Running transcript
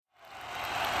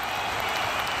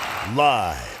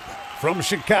Live from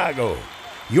Chicago,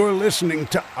 you're listening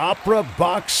to Opera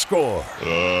Box Score.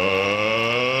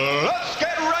 Let's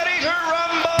get ready to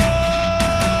rumble!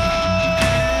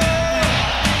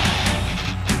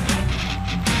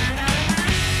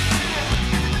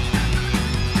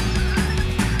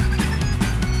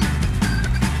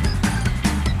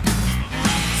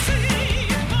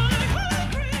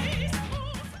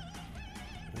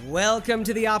 Welcome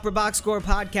to the Opera Box Score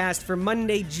podcast for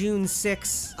Monday, June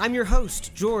 6th. I'm your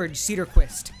host, George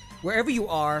Cedarquist. Wherever you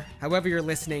are, however you're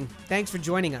listening, thanks for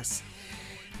joining us.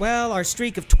 Well, our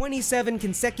streak of 27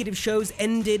 consecutive shows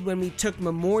ended when we took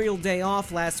Memorial Day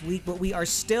off last week, but we are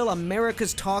still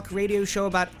America's talk radio show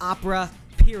about opera,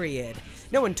 period.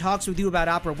 No one talks with you about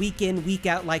opera week in, week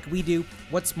out like we do.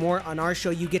 What's more, on our show,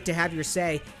 you get to have your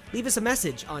say. Leave us a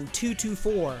message on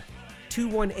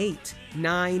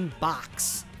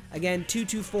 224-218-9BOX. Again,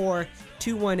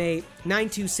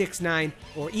 224-218-9269,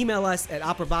 or email us at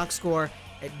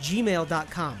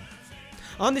operaboxscore@gmail.com.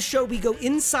 On the show, we go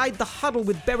inside the huddle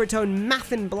with baritone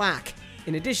Mathen Black.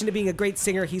 In addition to being a great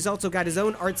singer, he's also got his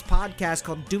own arts podcast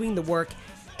called Doing the Work,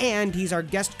 and he's our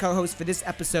guest co-host for this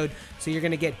episode, so you're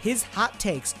going to get his hot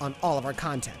takes on all of our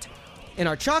content. In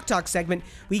our Chalk Talk segment,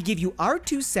 we give you our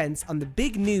 2 cents on the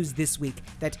big news this week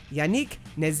that Yannick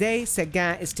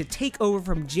Nézet-Séguin is to take over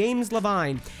from James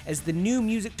Levine as the new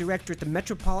music director at the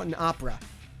Metropolitan Opera.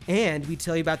 And we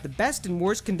tell you about the best and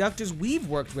worst conductors we've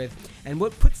worked with and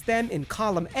what puts them in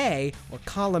column A or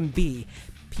column B.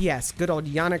 P.S. Good old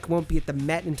Yannick won't be at the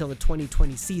Met until the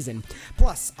 2020 season.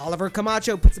 Plus, Oliver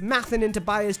Camacho puts Mathen and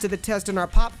Tobias to the test in our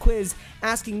pop quiz,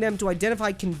 asking them to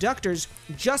identify conductors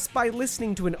just by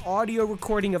listening to an audio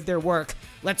recording of their work.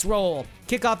 Let's roll.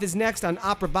 Kickoff is next on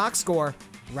Opera Box Score,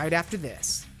 right after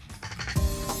this.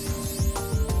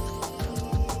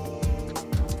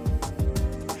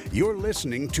 You're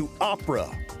listening to Opera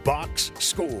Box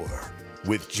Score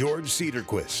with George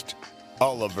Cedarquist,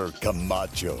 Oliver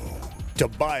Camacho,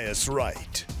 Tobias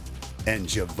Wright, and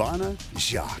Giovanna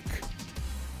Jacques.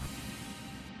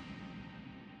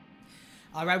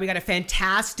 All right, we got a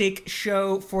fantastic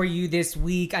show for you this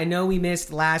week. I know we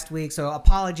missed last week, so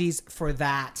apologies for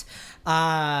that.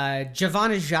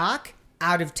 Giovanna Jacques,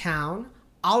 out of town.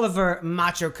 Oliver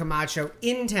Macho Camacho,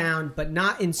 in town, but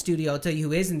not in studio. I'll tell you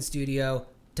who is in studio.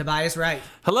 Tobias Wright.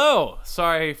 Hello.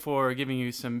 Sorry for giving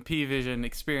you some P-Vision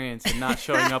experience and not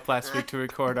showing up last week to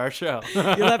record our show.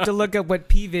 You'll have to look up what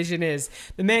P-Vision is.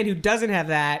 The man who doesn't have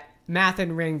that,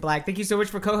 Mathen Ring Black. Thank you so much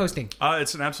for co-hosting.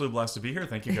 It's an absolute blast to be here.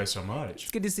 Thank you guys so much.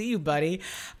 It's good to see you, buddy.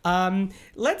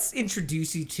 Let's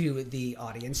introduce you to the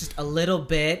audience just a little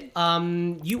bit.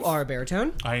 You are a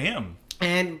baritone. I am.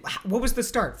 And what was the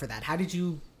start for that? How did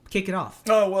you kick it off?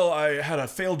 Oh, well, I had a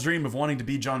failed dream of wanting to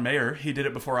be John Mayer. He did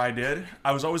it before I did.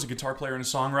 I was always a guitar player and a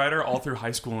songwriter all through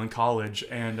high school and college,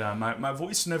 and my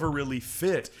voice never really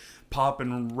fit pop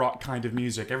and rock kind of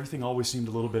music. Everything always seemed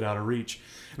a little bit out of reach.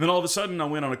 And then all of a sudden, I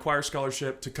went on a choir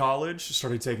scholarship to college,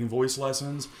 started taking voice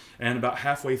lessons, and about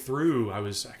halfway through, I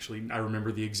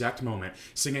remember the exact moment,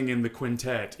 singing in the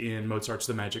quintet in Mozart's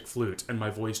The Magic Flute, and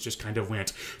my voice just kind of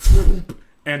went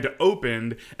and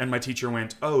opened, and my teacher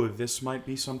went, "Oh, this might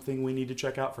be something we need to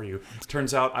check out for you."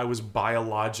 Turns out I was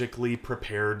biologically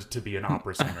prepared to be an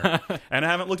opera singer, and I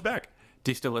haven't looked back.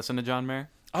 Do you still listen to John Mayer?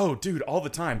 Oh, dude, all the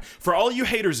time. For all you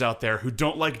haters out there who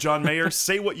don't like John Mayer,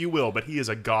 say what you will, but he is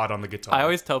a god on the guitar. I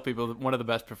always tell people that one of the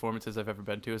best performances I've ever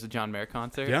been to is a John Mayer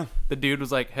concert. Yeah. The dude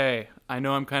was like, "Hey, I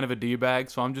know I'm kind of a D-bag,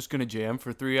 so I'm just going to jam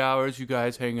for 3 hours. You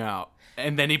guys hang out."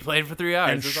 And then he played for 3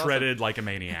 hours. And shredded like a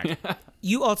maniac.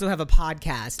 You also have a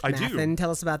podcast, I Mathen. do.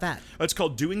 Tell us about that. It's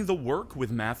called Doing the Work with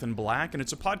Mathen Black, and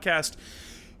it's a podcast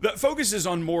that focuses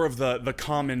on more of the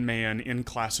common man in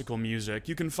classical music.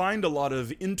 You can find a lot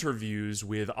of interviews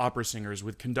with opera singers,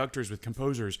 with conductors, with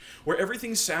composers, where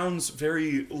everything sounds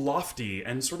very lofty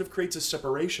and sort of creates a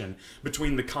separation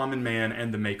between the common man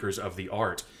and the makers of the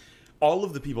art. All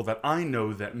of the people that I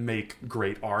know that make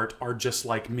great art are just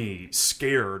like me,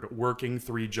 scared, working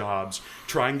 3 jobs,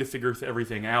 trying to figure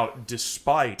everything out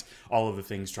despite all of the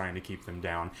things trying to keep them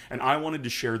down. And I wanted to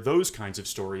share those kinds of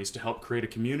stories to help create a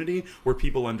community where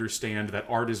people understand that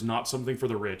art is not something for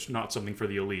the rich, not something for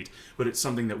the elite, but it's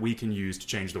something that we can use to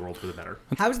change the world for the better.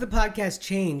 How's the podcast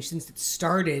changed since it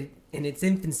started in its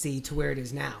infancy to where it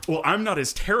is now? Well, I'm not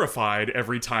as terrified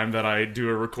every time that I do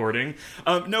a recording.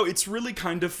 No, it's really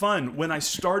kind of fun. When I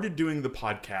started doing the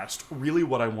podcast, really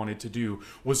what I wanted to do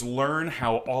was learn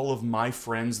how all of my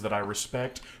friends that I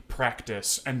respect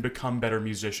practice and become better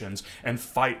musicians and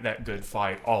fight that good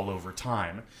fight all over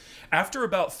time. After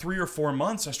about 3 or 4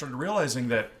 months, I started realizing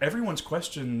that everyone's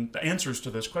answers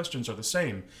to those questions are the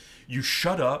same. You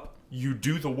shut up, you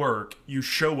do the work, you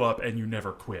show up, and you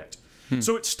never quit.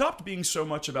 So it stopped being so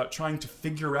much about trying to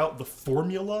figure out the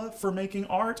formula for making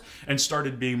art and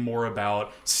started being more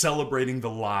about celebrating the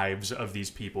lives of these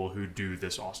people who do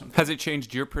this awesome thing. Has it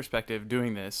changed your perspective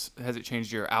doing this? Has it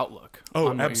changed your outlook? Oh,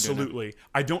 on what you're doing? absolutely.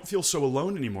 I don't feel so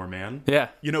alone anymore, man. Yeah.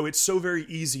 You know, it's so very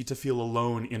easy to feel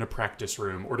alone in a practice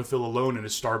room or to feel alone in a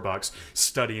Starbucks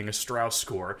studying a Strauss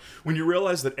score. When you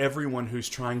realize that everyone who's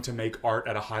trying to make art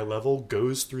at a high level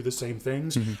goes through the same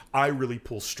things, I really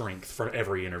pull strength for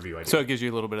every interview I do. So it gives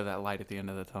you a little bit of that light at the end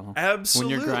of the tunnel.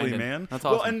 Absolutely, when you're grinding. man. That's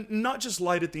awesome. Well, and not just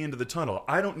light at the end of the tunnel.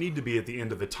 I don't need to be at the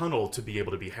end of the tunnel to be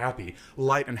able to be happy.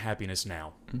 Light and happiness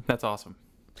now. That's awesome.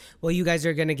 Well, you guys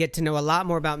are going to get to know a lot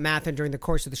more about Mathen during the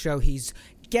course of the show. He's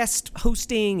guest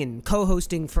hosting and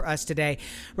co-hosting for us today.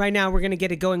 Right now, we're going to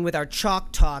get it going with our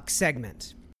Chalk Talk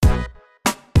segment.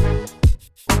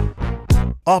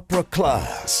 Opera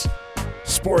class.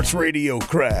 Sports radio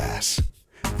crass.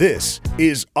 This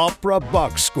is Opera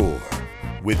Box Score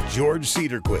with George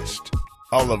Cedarquist,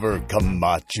 Oliver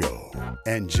Camacho,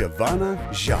 and Giovanna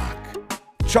Jacques.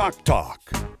 Chalk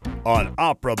Talk on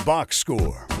Opera Box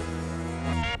Score.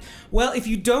 Well, if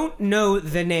you don't know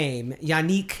the name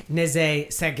Yannick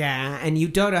Nézet-Séguin and you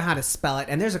don't know how to spell it,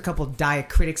 and there's a couple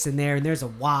diacritics in there, and there's a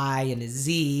Y and a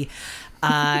Z,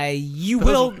 you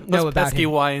will know about pesky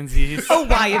him. Y and Z's. Oh,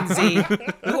 Y and Z.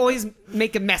 You always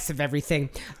make a mess of everything.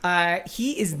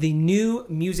 He is the new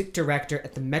music director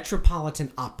at the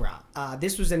Metropolitan Opera.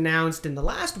 This was announced in the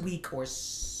last week or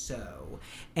so.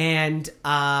 And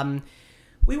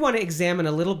we want to examine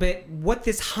a little bit what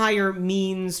this hire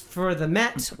means for the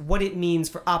Met, what it means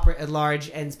for opera at large,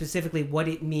 and specifically what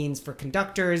it means for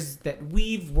conductors that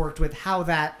we've worked with, how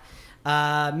that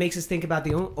makes us think about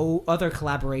the other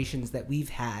collaborations that we've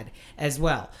had as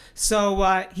well.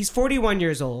 So he's 41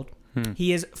 years old.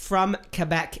 He is from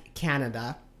Quebec,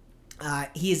 Canada.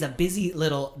 He is a busy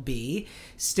little bee,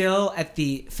 still at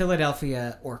the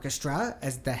Philadelphia Orchestra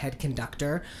as the head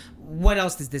conductor. What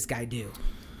else does this guy do?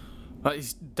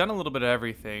 He's done a little bit of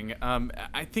everything.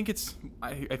 I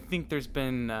think there's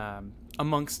been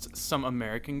amongst some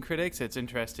American critics, it's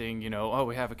interesting.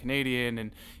 We have a Canadian,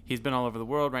 and he's been all over the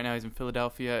world. Right now, he's in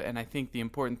Philadelphia, and I think the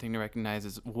important thing to recognize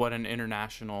is what an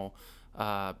international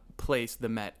place the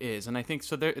Met is. And I think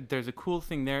so. There's a cool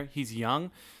thing there. He's young.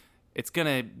 It's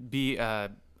gonna be a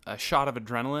shot of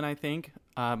adrenaline, I think.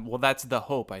 Well, that's the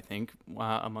hope, I think,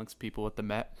 amongst people at the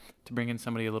Met, to bring in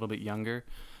somebody a little bit younger.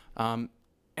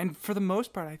 And for the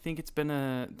most part, I think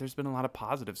there's been a lot of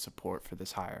positive support for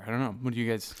this hire. I don't know. What do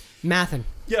you guys... Mathen.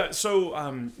 Yeah, so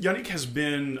Yannick has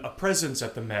been a presence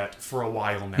at the Met for a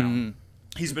while now.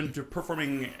 He's been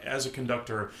performing as a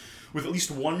conductor with at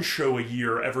least one show a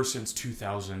year ever since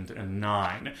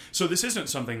 2009. So this isn't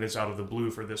something that's out of the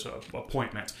blue for this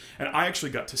appointment. And I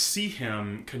actually got to see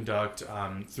him conduct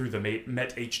through the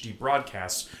Met HD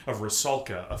broadcasts of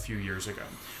Rusalka a few years ago.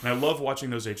 And I love watching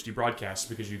those HD broadcasts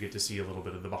because you get to see a little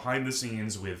bit of the behind the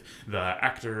scenes with the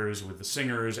actors, with the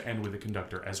singers, and with the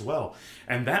conductor as well.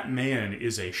 And that man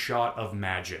is a shot of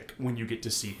magic when you get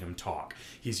to see him talk.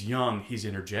 He's young, he's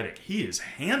energetic, he is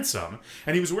handsome,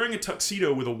 and he was wearing a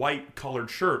tuxedo with a white collared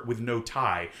shirt with no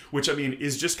tie, which I mean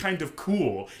is just kind of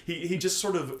cool. He just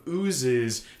sort of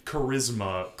oozes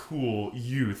charisma, cool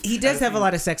youth. He does have a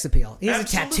lot of sex appeal. He has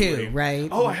Absolutely. a tattoo, right?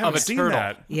 Oh, I haven't seen turtle.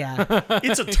 that. Yeah.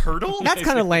 It's a turtle? That's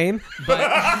kind of lame, but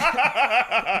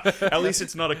At least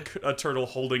it's not a turtle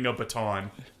holding a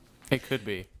baton. It could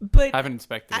be. But I haven't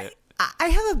inspected it. I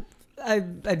have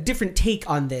a different take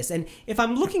on this. And if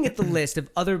I'm looking at the list of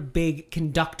other big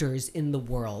conductors in the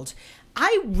world,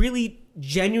 I really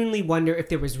genuinely wonder if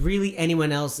there was really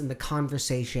anyone else in the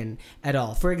conversation at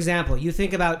all. For example, you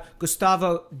think about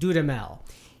Gustavo Dudamel.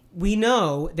 We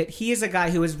know that he is a guy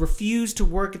who has refused to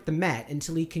work at the Met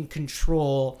until he can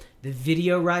control the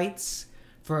video rights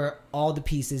for all the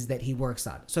pieces that he works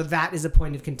on. So that is a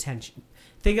point of contention.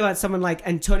 Think about someone like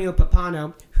Antonio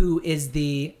Pappano, who is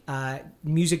the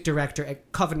music director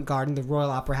at Covent Garden, the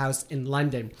Royal Opera House in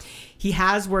London. He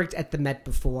has worked at the Met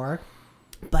before,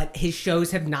 but his shows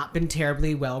have not been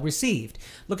terribly well received.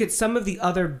 Look at some of the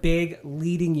other big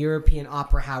leading European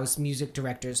opera house music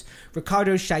directors.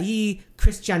 Ricardo Chailly,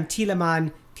 Christian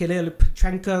Thielemann, Kirill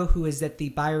Petrenko, who is at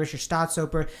the Bayerische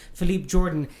Staatsoper, Philippe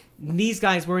Jordan. These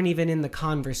guys weren't even in the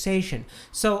conversation.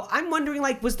 So I'm wondering,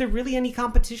 was there really any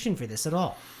competition for this at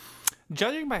all?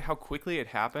 Judging by how quickly it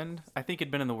happened, I think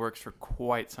it'd been in the works for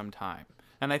quite some time.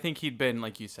 And I think he'd been,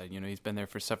 like you said, he's been there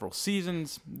for several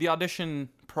seasons. The audition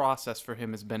process for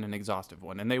him has been an exhaustive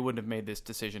one, and they wouldn't have made this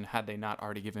decision had they not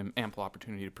already given him ample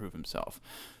opportunity to prove himself.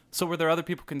 So were there other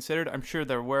people considered? I'm sure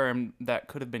there were, and that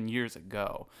could have been years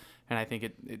ago. And I think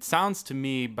it sounds to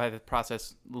me by the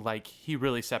process like he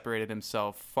really separated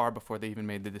himself far before they even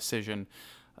made the decision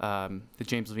that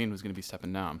James Levine was going to be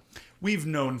stepping down. We've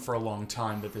known for a long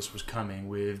time that this was coming,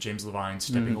 with James Levine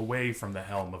stepping away from the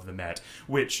helm of the Met,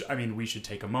 which, I mean, we should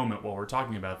take a moment while we're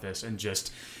talking about this and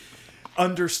just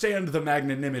understand the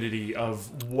magnanimity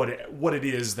of what it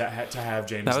is that had to have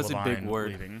James Levine That was a big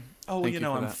word. leaving. Oh, Thank you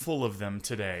I'm that. full of them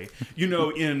today. In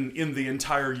the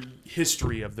entire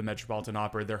history of the Metropolitan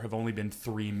Opera, there have only been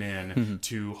 3 men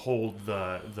to hold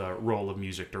the role of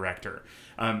music director.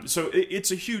 So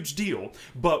it's a huge deal.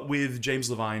 But with James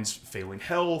Levine's failing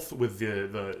health, with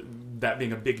that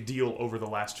being a big deal over the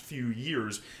last few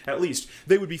years, at least,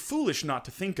 they would be foolish not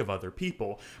to think of other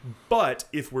people. But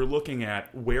if we're looking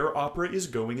at where opera is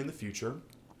going in the future,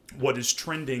 what is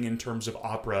trending in terms of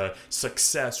opera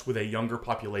success with a younger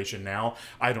population now,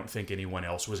 I don't think anyone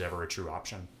else was ever a true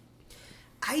option.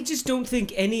 I just don't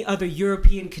think any other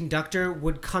European conductor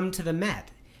would come to the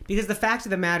Met. Because the fact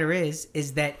of the matter is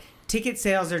that ticket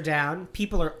sales are down.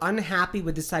 People are unhappy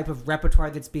with this type of repertoire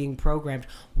that's being programmed.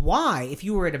 Why, if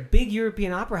you were at a big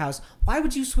European opera house, why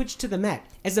would you switch to the Met?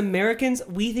 As Americans,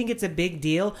 we think it's a big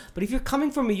deal. But if you're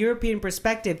coming from a European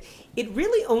perspective, it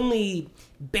really only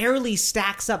barely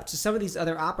stacks up to some of these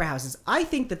other opera houses. I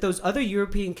think that those other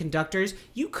European conductors,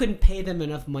 you couldn't pay them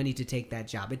enough money to take that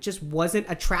job. It just wasn't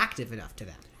attractive enough to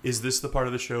them. Is this the part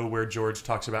of the show where George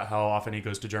talks about how often he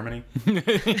goes to Germany? We're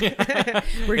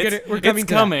It's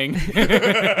coming.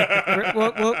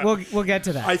 We'll get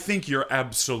to that. I think you're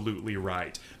absolutely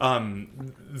right.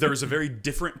 There's a very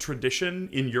different tradition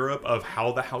in Europe of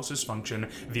how the houses function,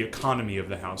 the economy of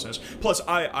the houses. Plus,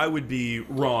 I would be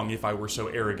wrong if I were so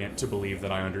arrogant to believe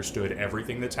that I understood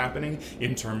everything that's happening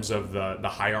in terms of the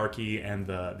hierarchy and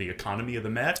the economy of the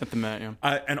Met. At the Met,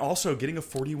 yeah. And also, getting a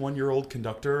 41-year-old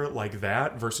conductor like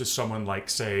that versus someone like,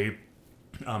 say,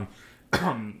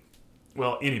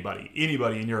 well, anybody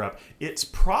in Europe, it's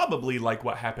probably like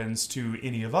what happens to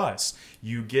any of us.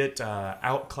 You get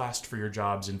outclassed for your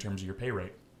jobs in terms of your pay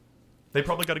rate. They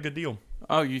probably got a good deal.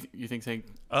 Oh, you think so?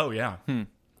 Oh, yeah.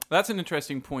 That's an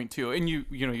interesting point too. And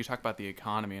you talk about the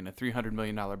economy and a $300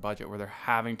 million budget where they're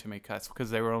having to make cuts because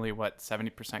they were only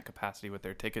 70% capacity with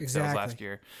their ticket sales last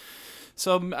year.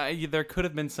 So there could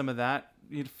have been some of that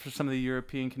for some of the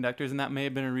European conductors, and that may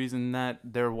have been a reason that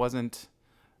there wasn't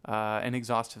an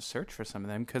exhaustive search for some of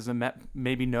them, because the Met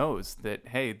maybe knows that,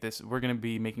 hey, we're going to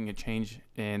be making a change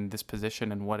in this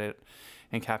position and what it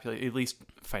encapsulates, at least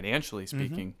financially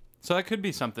speaking. So that could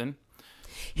be something.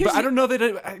 But I don't know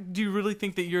that. Do you really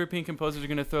think that European composers are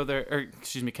going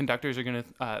to conductors are going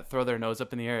to throw their nose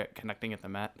up in the air at conducting at the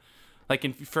Met,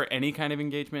 like for any kind of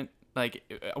engagement, like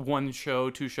 1 show,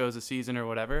 2 shows a season, or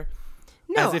whatever?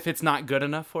 No. As if it's not good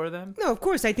enough for them? No, of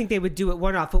course, I think they would do it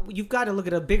one-off, but you've got to look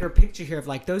at a bigger picture here of,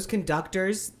 like, those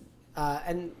conductors,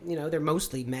 and, they're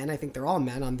mostly men. I think they're all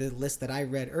men on the list that I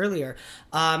read earlier.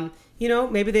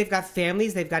 Maybe they've got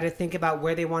families. They've got to think about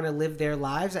where they want to live their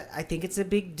lives. I think it's a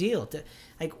big deal.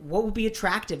 What would be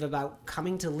attractive about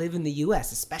coming to live in the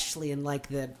U.S., especially in, like,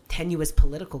 the tenuous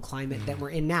political climate that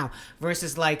we're in now,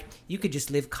 versus, like, you could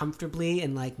just live comfortably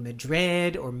in, like,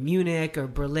 Madrid or Munich or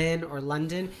Berlin or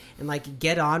London and, like,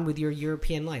 get on with your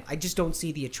European life. I just don't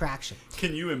see the attraction.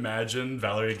 Can you imagine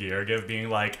Valery Gergiev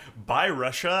being like, bye,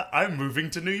 Russia, I'm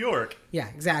moving to New York? Yeah,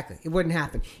 exactly. It wouldn't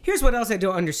happen. Here's what else I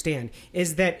don't understand,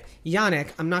 is that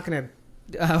Yannick, I'm not going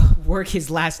to work his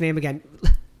last name again.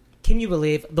 Can you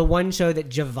believe the one show that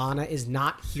Giovanna is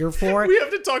not here for? We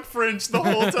have to talk French the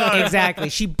whole time. Exactly.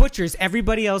 She butchers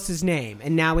everybody else's name,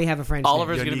 and now we have a French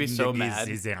Oliver's name. going to be so mad.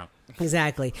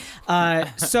 Exactly.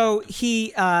 So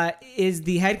he is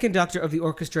the head conductor of the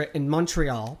orchestra in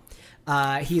Montreal.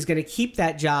 He's going to keep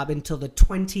that job until the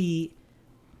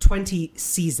 2020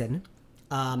 season.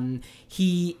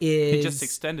 He just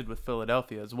extended with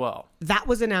Philadelphia as well. That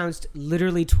was announced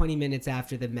literally 20 minutes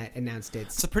after the Met announced it.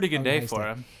 It's a pretty good day for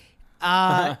him.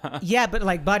 Yeah, but,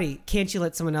 like, buddy, can't you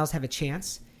let someone else have a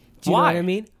chance? Do you know what I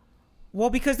mean? Well,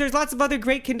 because there's lots of other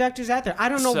great conductors out there. I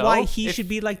don't know why he should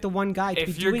be, like, the one guy to be doing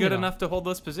it. If you're good enough to hold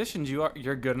those positions,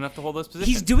 you're good enough to hold those positions.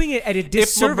 He's doing it at a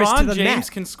disservice to the Met. If LeBron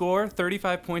James can score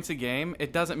 35 points a game,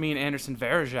 it doesn't mean Anderson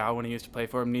Varejao, when he used to play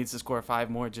for him, needs to score 5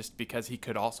 more just because he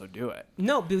could also do it.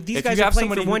 No, but these guys are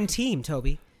playing for one team,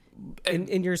 Toby,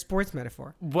 in your sports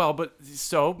metaphor. Well,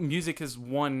 music is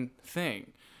one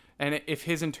thing. And if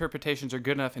his interpretations are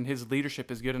good enough and his leadership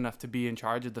is good enough to be in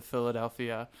charge of the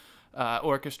Philadelphia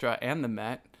orchestra and the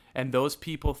Met, and those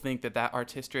people think that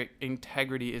artistic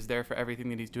integrity is there for everything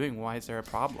that he's doing, why is there a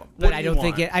problem? But I don't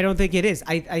think it is.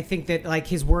 I think that like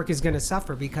his work is going to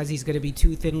suffer because he's going to be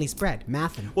too thinly spread.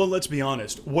 Mathin. Well, let's be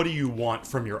honest. What do you want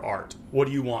from your art? What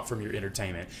do you want from your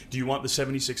entertainment? Do you want the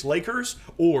 76 Lakers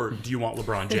or do you want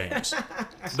LeBron James?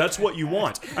 That's what you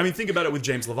want. I mean, think about it with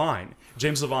James Levine.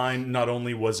 James Levine not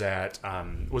only was at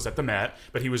the Met,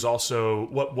 but he was also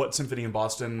what symphony in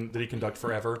Boston did he conduct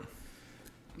forever?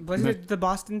 Was it the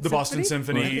Boston Symphony? The Boston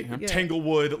Symphony, Yeah.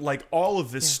 Tanglewood, like all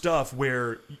of this stuff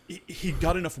where he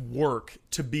got enough work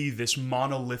to be this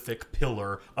monolithic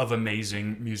pillar of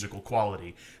amazing musical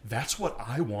quality. That's what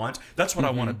I want. That's what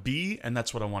I want to be, and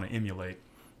that's what I want to emulate.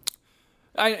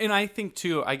 I think,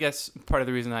 too, I guess part of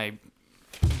the reason I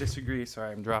disagree,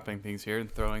 sorry, I'm dropping things here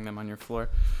and throwing them on your floor,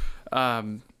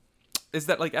 is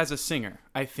that, like, as a singer,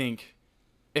 I think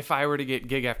if I were to get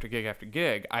gig after gig after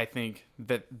gig, I think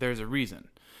that there's a reason.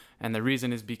 And the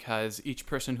reason is because each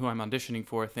person who I'm auditioning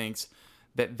for thinks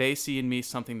that they see in me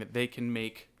something that they can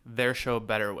make their show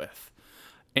better with.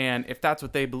 And if that's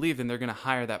what they believe, then they're going to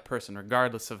hire that person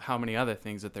regardless of how many other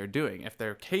things that they're doing. If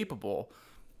they're capable,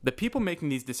 the people making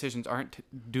these decisions aren't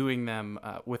doing them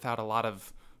without a lot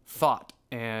of thought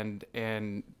and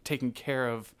taking care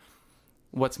of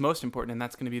what's most important, and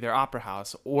that's going to be their opera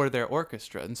house or their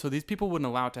orchestra. And so these people wouldn't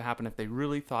allow it to happen if they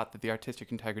really thought that the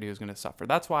artistic integrity was going to suffer.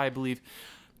 That's why I believe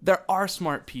there are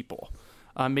smart people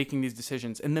making these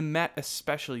decisions. And the Met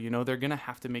especially, they're going to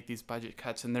have to make these budget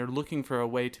cuts, and they're looking for a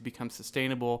way to become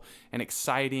sustainable and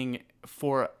exciting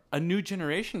for a new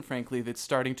generation, frankly, that's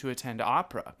starting to attend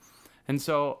opera. And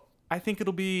so I think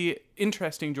it'll be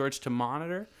interesting, George, to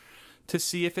monitor, to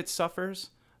see if it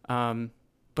suffers.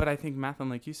 But I think,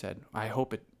 Mathin, like you said, I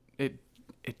hope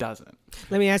it doesn't.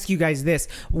 Let me ask you guys this.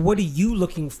 What are you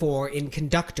looking for in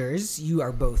conductors? You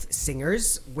are both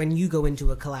singers. When you go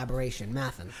into a collaboration,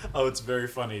 Mathin. Oh, it's very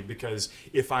funny because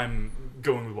if I'm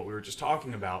going with what we were just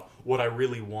talking about, what I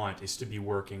really want is to be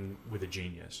working with a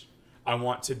genius. I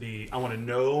want to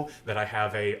know that I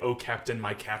have a "oh captain,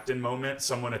 my captain" moment,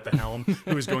 someone at the helm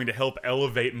who is going to help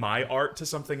elevate my art to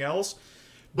something else.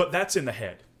 But that's in the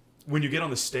head. When you get on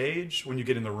the stage, when you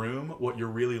get in the room, what you're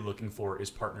really looking for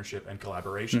is partnership and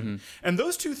collaboration. And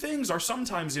those two things are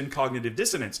sometimes in cognitive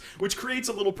dissonance, which creates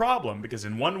a little problem because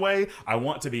in one way, I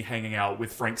want to be hanging out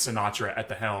with Frank Sinatra at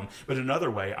the helm, but in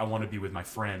another way, I want to be with my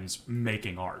friends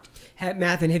making art.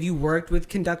 Mathin, have you worked with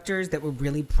conductors that were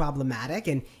really problematic?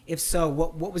 And if so,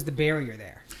 what was the barrier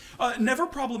there? Never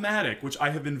problematic, which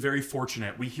I have been very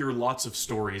fortunate. We hear lots of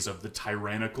stories of the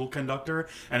tyrannical conductor,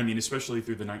 and I mean, especially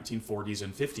through the 1940s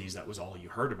and 50s, that was all you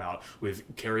heard about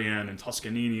with Karajan and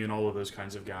Toscanini and all of those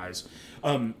kinds of guys.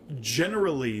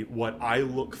 Generally, what I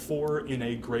look for in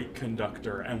a great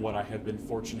conductor, and what I have been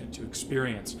fortunate to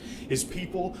experience, is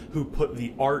people who put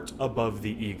the art above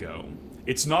the ego.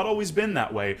 It's not always been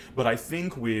that way, but I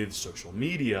think with social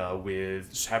media,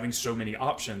 with having so many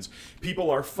options, people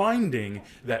are finding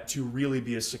that to really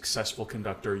be a successful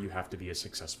conductor, you have to be a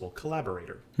successful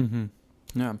collaborator.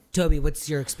 Yeah. Toby, what's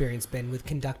your experience been with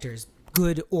conductors,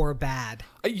 good or bad?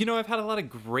 I've had a lot of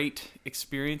great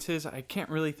experiences. I can't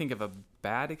really think of a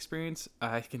bad experience.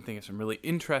 I can think of some really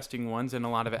interesting ones, and a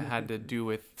lot of it had to do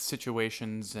with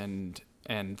situations and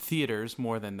theaters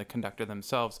more than the conductor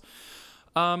themselves.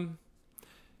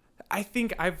 I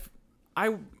think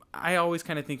I always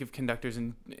kind of think of conductors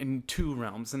in two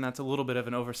realms, and that's a little bit of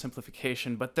an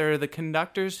oversimplification, but there are the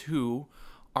conductors who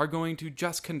are going to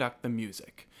just conduct the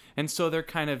music. And so they're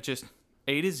kind of just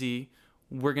A to Z,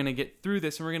 we're going to get through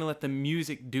this and we're going to let the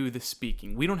music do the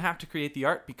speaking. We don't have to create the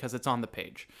art because it's on the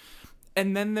page.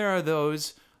 And then there are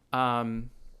those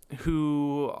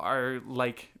who are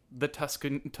like the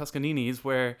Toscaninis,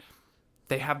 where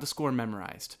they have the score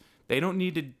memorized.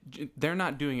 They're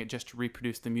not doing it just to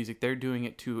reproduce the music. They're doing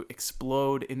it to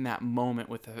explode in that moment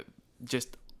with a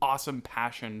just awesome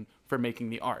passion for making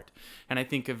the art. And I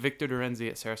think of Victor Dorenzi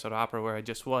at Sarasota Opera, where I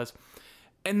just was.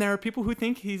 And there are people who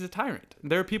think he's a tyrant.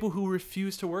 There are people who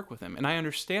refuse to work with him. And I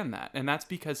understand that. And that's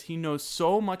because he knows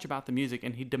so much about the music,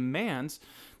 and he demands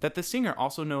that the singer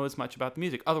also know as much about the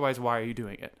music. Otherwise, why are you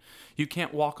doing it? You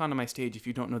can't walk onto my stage if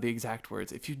you don't know the exact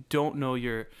words. If you don't know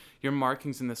your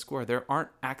markings in the score, there aren't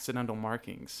accidental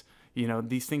markings.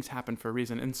 These things happen for a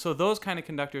reason. And so those kind of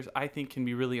conductors, I think, can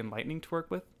be really enlightening to work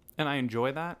with. And I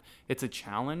enjoy that. It's a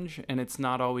challenge, and it's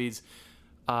not always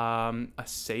a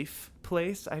safe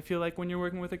place, I feel like, when you're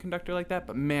working with a conductor like that.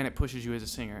 But man, it pushes you as a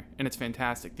singer, and it's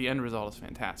fantastic. The end result is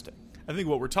fantastic. I think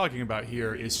what we're talking about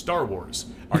here is Star Wars.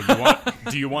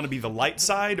 Do you want to be the light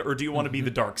side, or do you want to be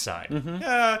the dark side?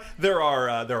 There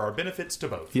are benefits to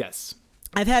both. Yes.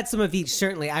 I've had some of each,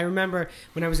 certainly. I remember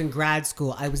when I was in grad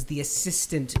school, I was the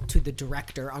assistant to the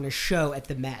director on a show at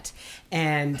the Met.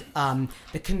 And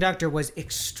the conductor was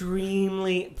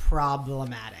extremely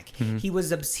problematic. He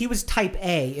was type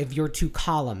A of your two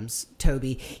columns,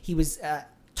 Toby. He was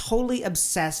totally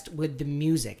obsessed with the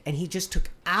music. And he just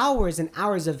took hours and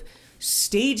hours of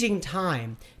staging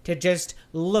time to just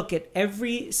look at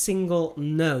every single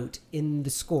note in the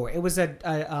score. It was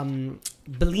a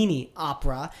Bellini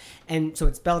opera, and so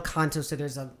it's bel canto, so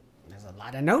there's a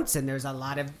lot of notes and there's a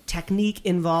lot of technique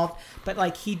involved, but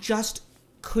like he just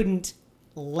couldn't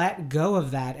let go of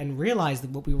that and realize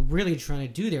that what we were really trying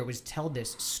to do there was tell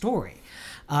this story.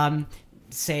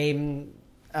 Same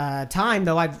time,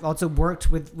 though, I've also worked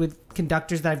with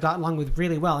conductors that I've gotten along with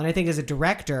really well, and I think as a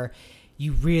director,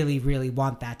 you really, really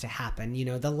want that to happen. You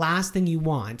know, the last thing you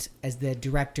want as the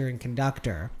director and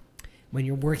conductor when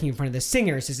you're working in front of the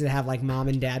singers is to have like mom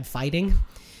and dad fighting.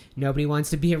 Nobody wants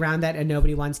to be around that and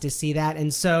nobody wants to see that.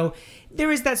 And so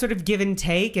there is that sort of give and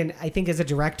take. And I think as a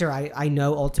director, I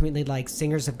know ultimately like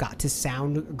singers have got to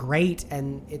sound great,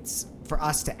 and it's for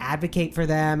us to advocate for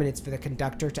them and it's for the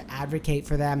conductor to advocate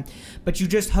for them. But you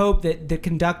just hope that the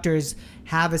conductors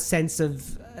have a sense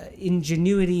of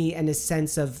ingenuity and a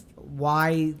sense of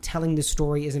why telling the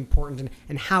story is important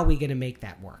and how we're going to make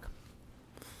that work.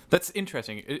 That's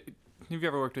interesting. Have you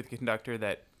ever worked with a conductor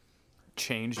that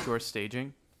changed your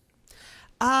staging?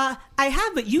 I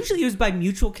have, but usually it was by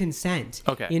mutual consent.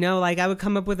 Okay. You know, like I would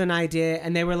come up with an idea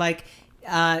and they were like,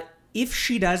 if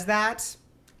she does that,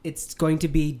 it's going to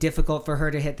be difficult for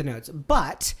her to hit the notes.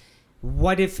 But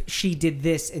what if she did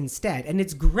this instead? And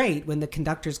it's great when the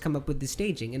conductors come up with the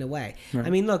staging in a way. Right. I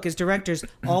mean, look, as directors,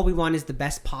 all we want is the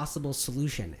best possible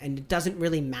solution. And it doesn't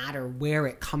really matter where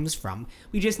it comes from.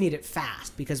 We just need it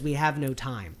fast because we have no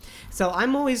time. So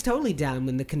I'm always totally down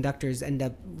when the conductors end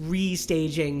up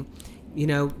restaging, you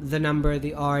know, the number,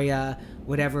 the aria,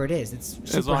 whatever it is. It's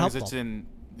super as long helpful. as it's in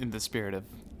the spirit of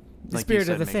the like spirit you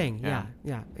said, of the maybe. thing.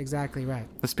 Yeah, exactly right.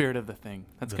 The spirit of the thing.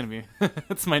 That's going to be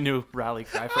that's my new rally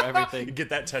cry for everything. Get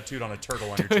that tattooed on a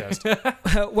turtle on your chest.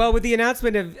 Well, with the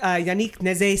announcement of Yannick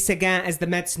Nézet-Séguin as the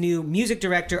Met's new music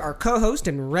director, our co-host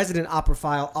and resident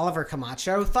operaphile Oliver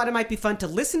Camacho thought it might be fun to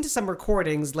listen to some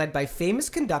recordings led by famous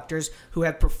conductors who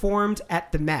have performed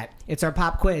at the Met. It's our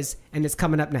pop quiz, and it's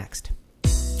coming up next.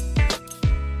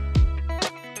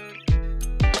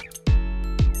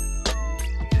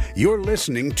 You're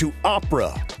listening to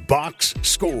Opera Box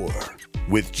Score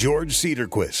with George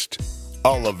Cedarquist,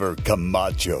 Oliver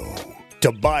Camacho,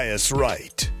 Tobias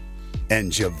Wright,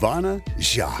 and Giovanna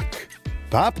Jacques.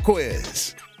 Pop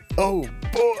quiz. Oh,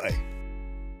 boy.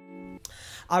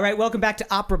 All right, welcome back to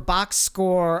Opera Box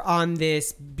Score on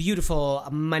this beautiful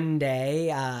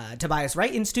Monday. Tobias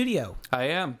Wright in studio. I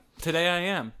am. Today I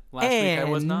am. Last week I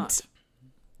was not.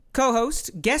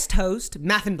 Co-host, guest host,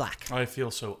 Mathen Black. I feel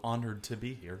so honored to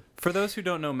be here. For those who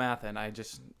don't know Mathen,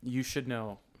 you should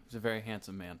know he's a very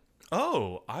handsome man.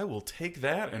 Oh, I will take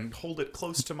that and hold it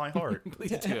close to my heart.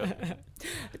 Please do.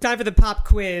 Time for the pop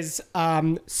quiz.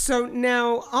 So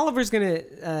now Oliver's going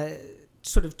to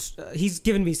he's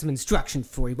given me some instruction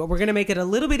for you, but we're going to make it a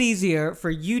little bit easier for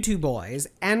you two boys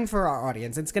and for our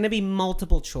audience. It's going to be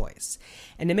multiple choice.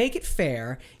 And to make it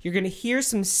fair, you're going to hear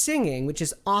some singing, which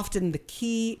is often the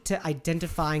key to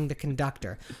identifying the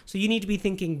conductor. So you need to be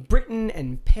thinking Britten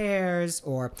and Pears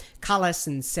or Callas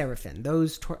and Seraphim,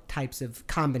 those types of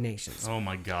combinations. Oh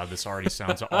my God, this already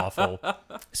sounds awful.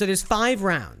 So there's 5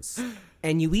 rounds.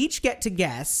 And you each get to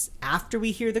guess after we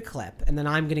hear the clip, and then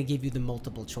I'm going to give you the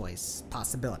multiple choice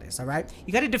possibilities, all right?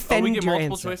 You got to defend we get your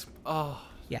multiple answer. choice? Oh,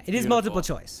 yeah, it beautiful. is multiple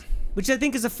choice, which I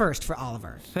think is a first for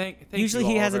Oliver. Thank Usually you,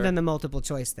 he hasn't Oliver. done the multiple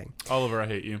choice thing. Oliver, I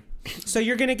hate you. So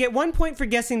you're going to get 1 point for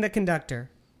guessing the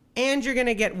conductor, and you're going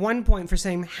to get 1 point for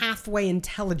saying halfway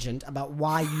intelligent about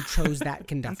why you chose that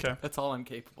conductor. Okay. That's all I'm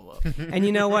capable of. And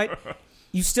you know what?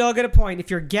 You still get a point if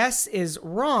your guess is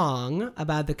wrong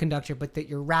about the conductor, but that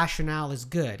your rationale is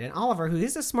good. And Oliver, who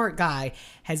is a smart guy,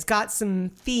 has got some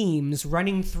themes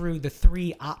running through the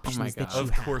 3 options that you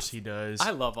Of have. course he does. I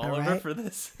love Oliver right. for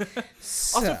this.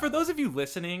 So- Also, for those of you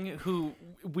listening who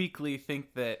weekly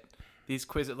think that these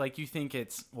quizzes, like you think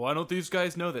it's, why don't these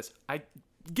guys know this?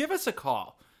 Give us a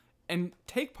call and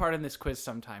take part in this quiz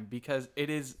sometime because it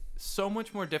is so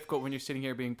much more difficult when you're sitting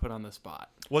here being put on the spot.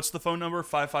 What's the phone number?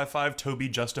 555 Toby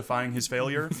justifying his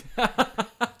failure?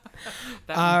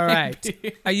 All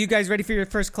right. Are you guys ready for your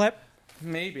first clip?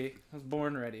 Maybe. I was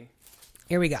born ready.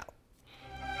 Here we go.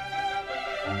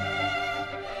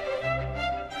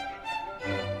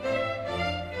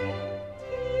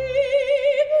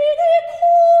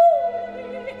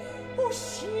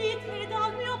 Uscite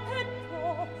dal mio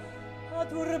petto, ad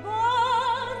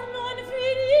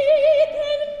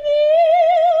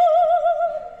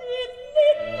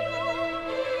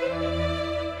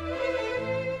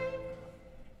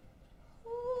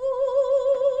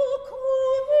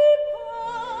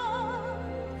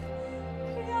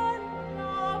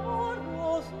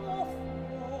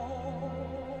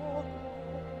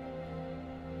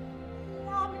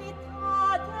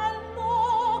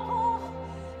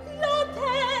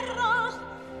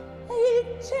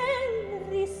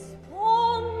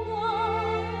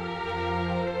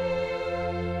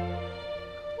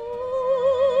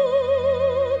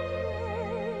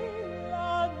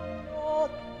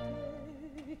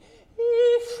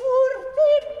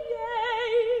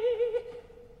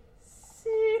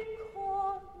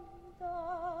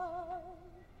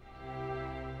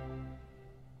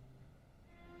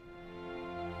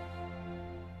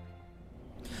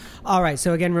All right,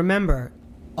 so again, remember,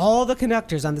 all the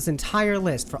conductors on this entire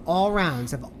list for all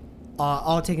rounds have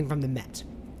all taken from the Met.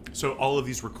 So all of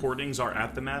these recordings are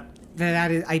at the Met?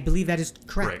 That is, I believe that is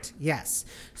correct. Great. Yes.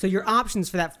 So your options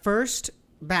for that first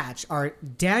batch are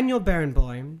Daniel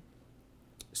Barenboim,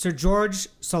 Sir George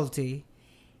Solti,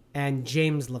 and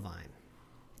James Levine.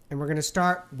 And we're going to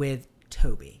start with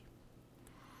Toby.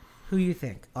 Who do you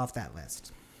think off that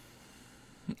list?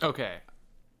 Okay.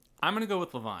 I'm going to go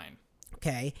with Levine.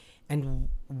 Okay. And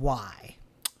why?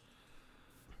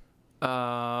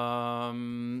 I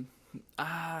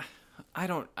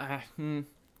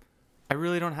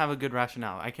really don't have a good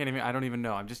rationale. I don't even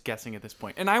know. I'm just guessing at this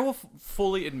point. And I will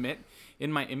fully admit,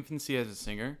 in my infancy as a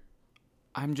singer,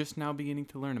 I'm just now beginning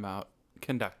to learn about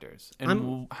conductors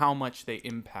and how much they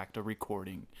impact a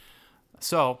recording.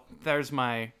 So there's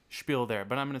my spiel there,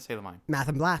 but I'm going to say Levine. Math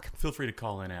and Black. Feel free to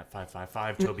call in at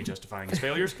 555 Toby justifying his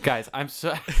failures. Guys, I'm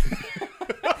so...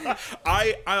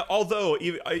 Although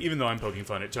even though I'm poking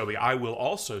fun at Toby, I will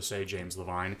also say James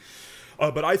Levine.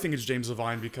 But I think it's James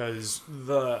Levine because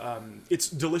it's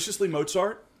deliciously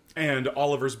Mozart, and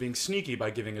Oliver's being sneaky by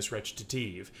giving us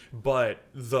recitative. But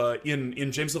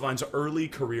in James Levine's early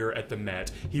career at the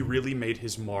Met, he really made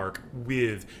his mark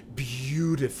with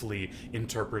beautifully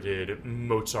interpreted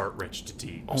Mozart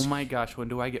recitatives. Oh my gosh, when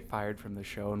do I get fired from the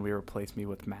show and we replace me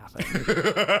with math?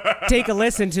 Take a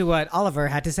listen to what Oliver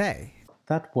had to say.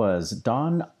 That was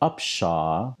Don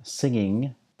Upshaw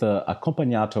singing the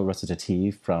accompagnato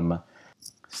recitative from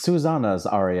Susanna's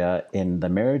aria in The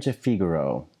Marriage of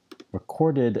Figaro,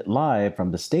 recorded live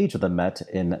from the stage of the Met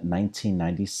in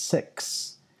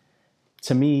 1996.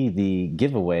 To me, the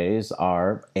giveaways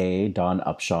are A. Dawn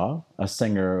Upshaw, a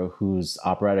singer whose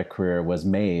operatic career was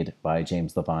made by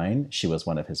James Levine. She was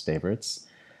one of his favorites.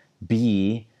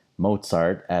 B.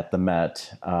 Mozart at the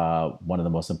Met, one of the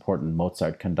most important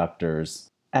Mozart conductors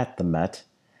at the Met.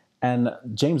 And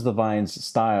James Levine's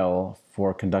style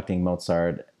for conducting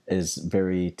Mozart is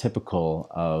very typical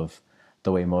of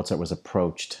the way Mozart was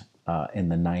approached in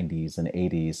the 90s and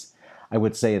 80s. I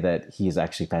would say that he's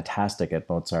actually fantastic at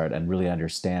Mozart and really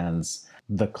understands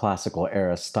the classical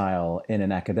era style in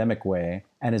an academic way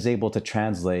and is able to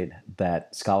translate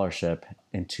that scholarship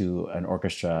into an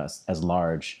orchestra as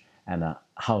large and a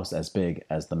house as big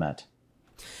as the Met.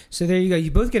 So there you go.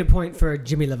 You both get a point for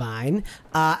Jimmy Levine.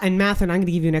 And Matthew, I'm going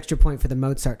to give you an extra point for the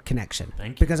Mozart connection.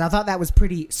 Thank you. Because I thought that was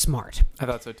pretty smart. I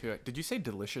thought so too. Did you say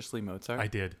deliciously Mozart? I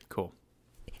did. Cool.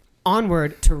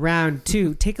 Onward to round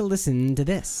 2. Take a listen to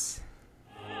this.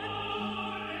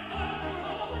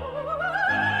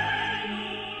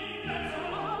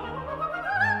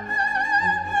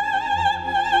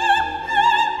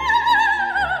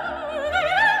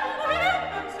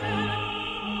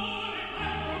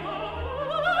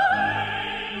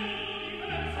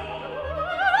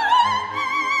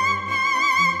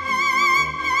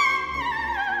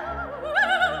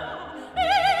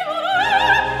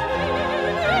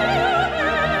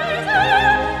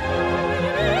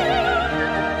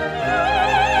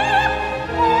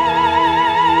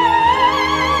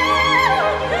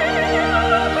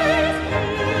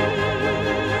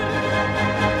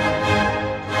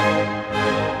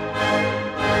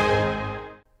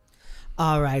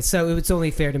 So it's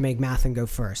only fair to make Mathen go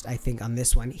first, I think, on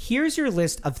this one. Here's your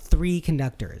list of 3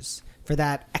 conductors for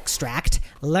that extract: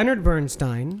 Leonard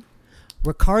Bernstein,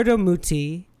 Riccardo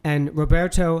Muti, and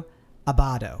Roberto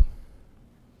Abbado.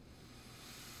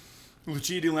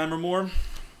 Lucia di Lammermoor,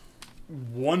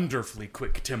 wonderfully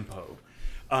quick tempo.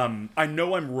 I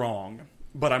know I'm wrong,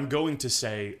 but I'm going to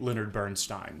say Leonard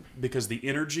Bernstein because the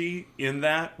energy in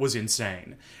that was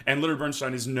insane. And Leonard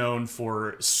Bernstein is known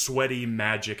for sweaty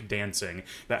magic dancing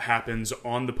that happens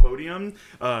on the podium,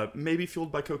 maybe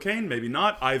fueled by cocaine, maybe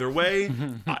not. Either way,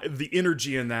 the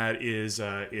energy in that is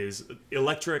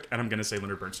electric, and I'm going to say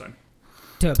Leonard Bernstein.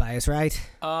 Tobias, right?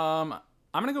 I'm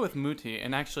going to go with Muti,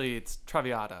 and actually it's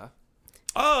Traviata.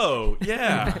 Oh,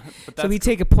 yeah. So we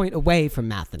take a point away from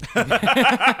Mathen.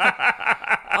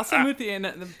 I'll say Muti, and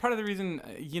part of the reason,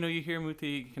 you hear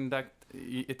Muti conduct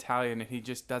Italian, and he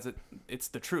just does it, it's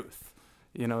the truth,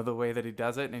 the way that he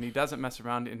does it, and he doesn't mess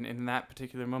around in that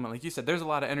particular moment. Like you said, there's a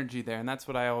lot of energy there, and that's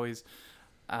what I always,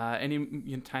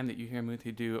 any time that you hear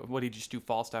Muti do, what he just do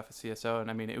Falstaff with CSO,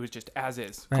 and I mean, it was just as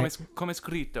is, right. come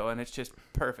scritto, and it's just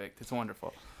perfect, it's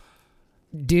wonderful.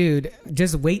 Dude,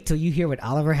 just wait till you hear what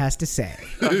Oliver has to say.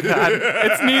 Oh God,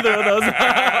 it's neither of those.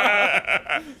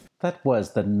 That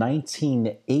was the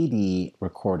 1980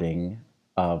 recording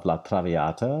of La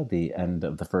Traviata, the end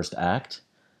of the first act,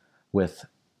 with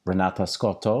Renata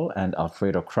Scotto and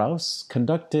Alfredo Kraus,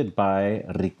 conducted by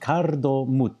Riccardo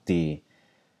Muti.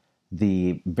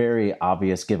 The very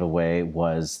obvious giveaway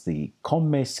was the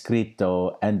come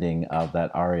scritto ending of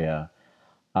that aria.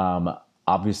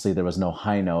 Obviously, there was no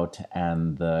high note,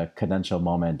 and the cadential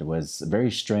moment was very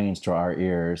strange to our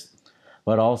ears.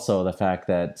 But also the fact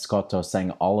that Scotto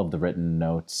sang all of the written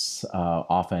notes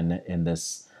often in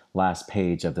this last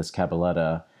page of this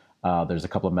cabaletta. There's a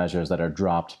couple of measures that are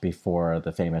dropped before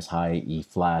the famous high E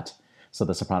flat, so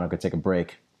the soprano could take a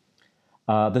break.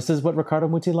 This is what Riccardo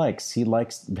Muti likes. He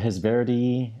likes his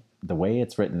Verdi the way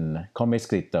it's written, come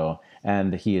scritto,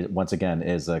 and he, once again,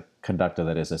 is a conductor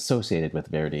that is associated with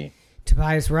Verdi.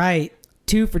 Tobias Wright,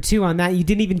 2 for 2 on that. You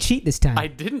didn't even cheat this time. I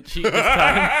didn't cheat this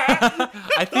time.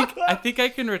 I think I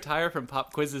can retire from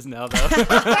pop quizzes now, though.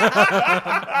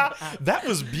 That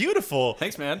was beautiful.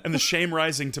 Thanks, man. And the shame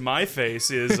rising to my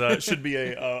face is should be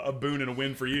a boon and a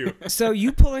win for you. So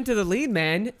you pull into the lead,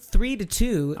 man.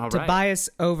 3-2. All right. Tobias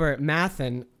over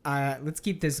Mathen. Let's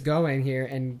keep this going here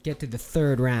and get to the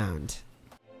third round.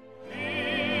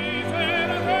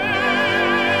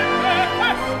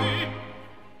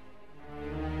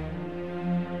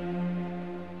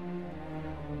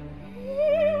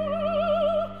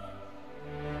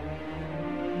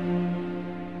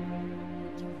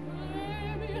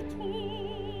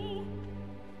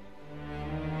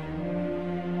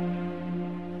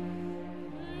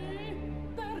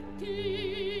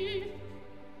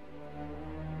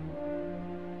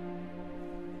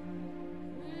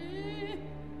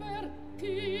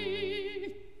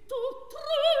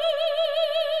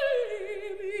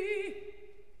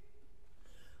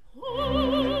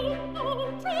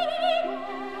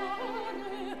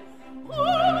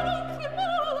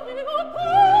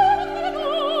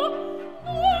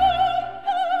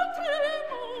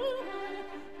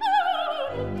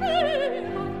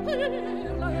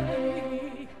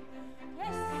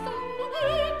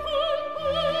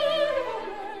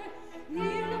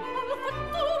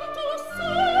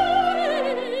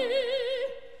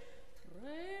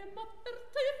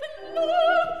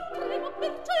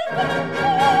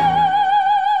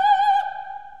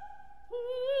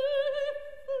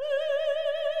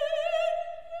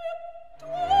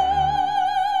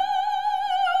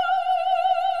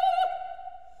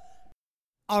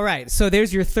 All right, so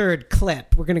there's your third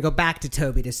clip. We're going to go back to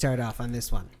Toby to start off on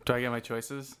this one. Do I get my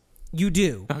choices? You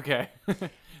do. Okay.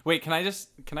 Wait, can I guess?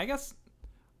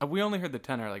 We only heard the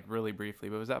tenor like really briefly,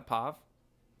 but was that Pav?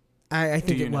 I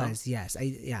think you it know? was, yes.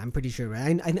 I'm pretty sure.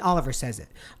 Right? Oliver says it.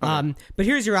 Okay. But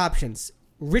here's your options.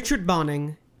 Richard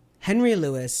Bonning, Henry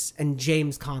Lewis, and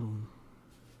James Conlon.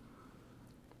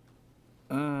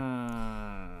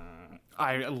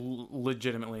 I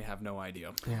legitimately have no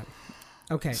idea. Yeah.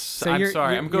 Okay. So I'm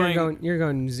sorry. You're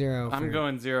going 0. I'm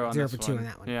going 0 on 0 this for 2 one. on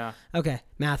that one. Yeah. Okay.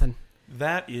 Mathen.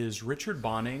 That is Richard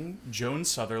Bonning, Joan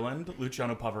Sutherland,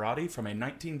 Luciano Pavarotti from a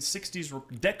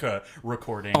 1960s Decca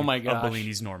recording Oh my gosh. of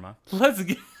Bellini's Norma. Let's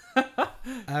get...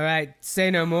 All right.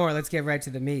 Say no more. Let's get right to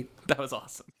the meat. That was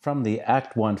awesome. From the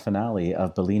Act 1 finale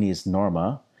of Bellini's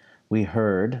Norma, we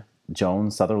heard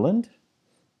Joan Sutherland,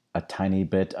 a tiny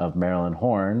bit of Marilyn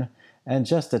Horne, and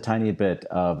just a tiny bit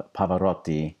of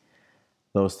Pavarotti.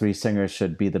 Those three singers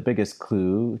should be the biggest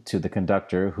clue to the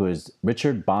conductor, who is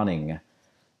Richard Bonning,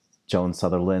 Joan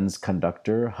Sutherland's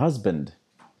conductor husband.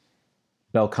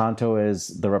 Bel canto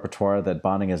is the repertoire that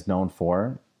Bonning is known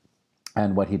for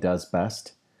and what he does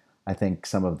best. I think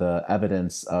some of the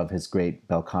evidence of his great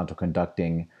bel canto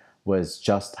conducting was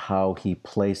just how he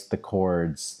placed the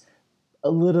chords a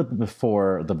little bit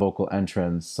before the vocal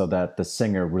entrance so that the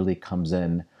singer really comes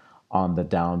in on the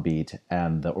downbeat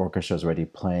and the orchestra is already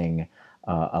playing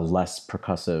a less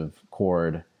percussive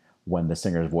chord when the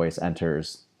singer's voice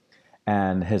enters.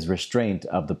 And his restraint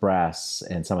of the brass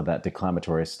and some of that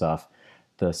declamatory stuff,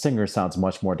 the singer sounds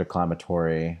much more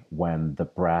declamatory when the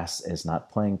brass is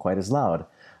not playing quite as loud.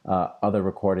 Other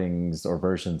recordings or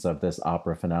versions of this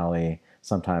opera finale,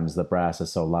 sometimes the brass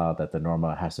is so loud that the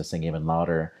Norma has to sing even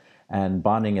louder. And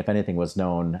Bonning, if anything, was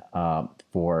known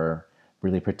for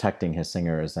really protecting his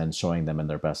singers and showing them in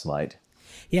their best light.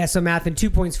 Yeah, so Mathen, 2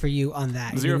 points for you on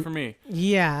that. 0 for me.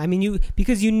 Yeah, I mean,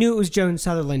 because you knew it was Joan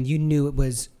Sutherland, you knew it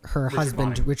was her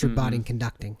husband, Bonning. Richard Bonning,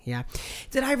 conducting. Yeah.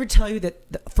 Did I ever tell you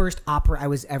that the first opera I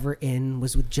was ever in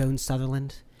was with Joan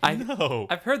Sutherland? No.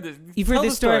 I've heard this. You've heard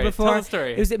this story before? Tell the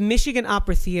story. It was at Michigan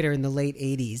Opera Theater in the late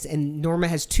 80s, and Norma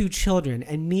has 2 children,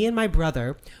 and me and my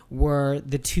brother were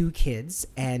the 2 kids,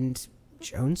 and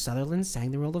Joan Sutherland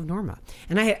sang the role of Norma.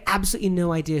 And I had absolutely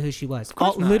no idea who she was.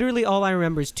 Literally all I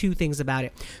remember is 2 things about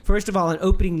it. First of all, on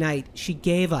opening night, she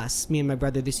gave us, me and my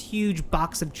brother, this huge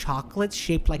box of chocolates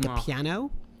shaped like a piano.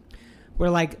 where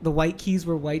like the white keys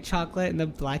were white chocolate and the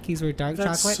black keys were dark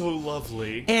That's chocolate. so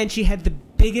lovely. And she had the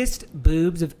biggest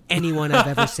boobs of anyone I've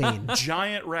ever seen.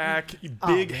 Giant rack,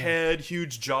 big head,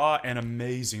 huge jaw, and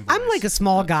amazing voice. I'm like a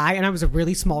small guy, and I was a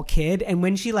really small kid. And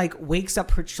when she like wakes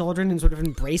up her children and sort of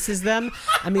embraces them,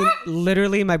 I mean,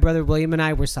 literally, my brother William and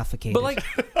I were suffocated. But like,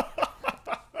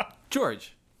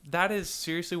 George, that is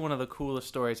seriously one of the coolest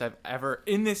stories I've ever,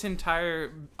 in this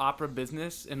entire opera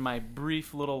business, in my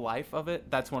brief little life of it,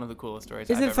 that's one of the coolest stories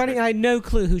Isn't I've it ever funny? heard. I had no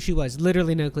clue who she was.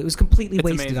 Literally no clue. It was completely It's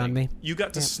wasted amazing. on me. You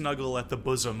got to snuggle at the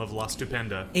bosom of La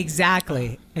Stupenda.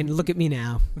 Exactly. And look at me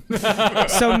now. So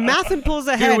Mathen pulls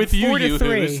ahead with you,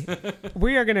 4-3.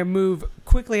 We are going to move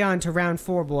quickly on to round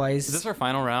 4, boys. Is this our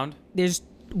final round? There's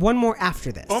one more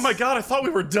after this. Oh my god, I thought we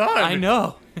were done. I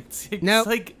know. It's Nope.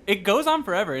 like, it goes on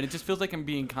forever, and it just feels like I'm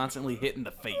being constantly hit in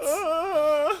the face.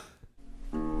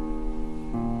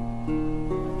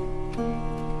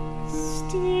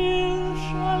 Still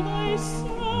shall thy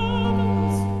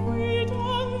servants wait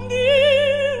on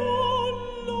thee, O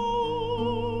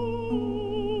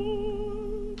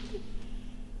Lord,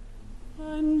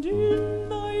 and in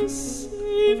thy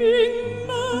saving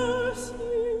mercy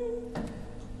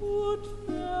put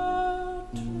their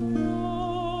trust.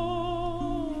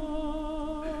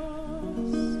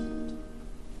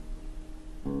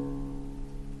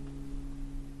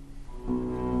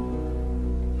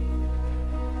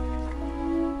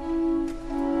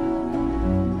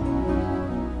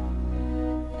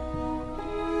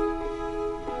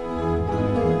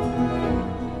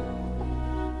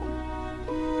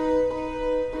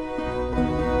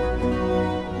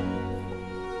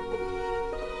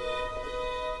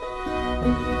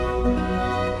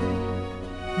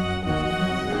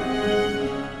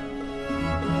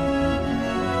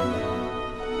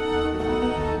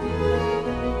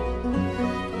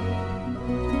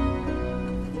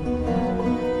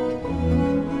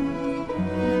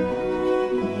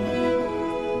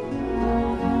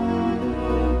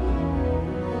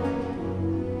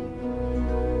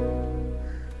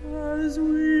 As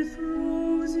with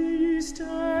rosy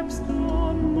steps the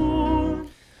morn.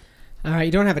 All right,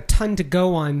 you don't have a ton to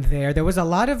go on there. There was a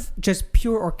lot of just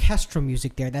pure orchestral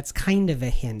music there. That's kind of a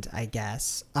hint, I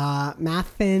guess.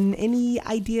 Mathen, any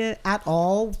idea at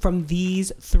all from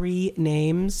these 3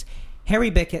 names? Harry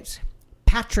Bickett,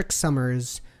 Patrick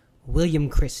Summers, William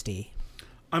Christie.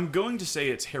 I'm going to say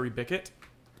it's Harry Bickett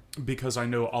because I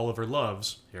know Oliver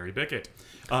loves Harry Bickett.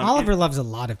 Oliver loves a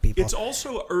lot of people. It's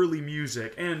also early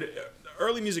music, and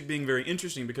early music being very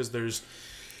interesting because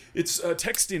it's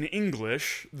text in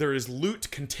English. There is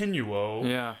lute continuo,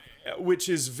 Yeah. which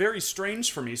is very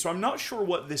strange for me. So I'm not sure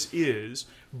what this is,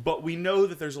 but we know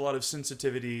that there's a lot of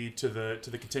sensitivity to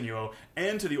the continuo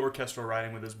and to the orchestral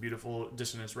writing with those beautiful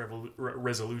dissonance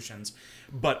resolutions.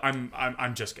 But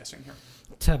I'm just guessing here.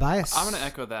 Tobias. I'm going to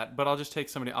echo that, but I'll just take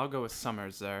somebody. I'll go with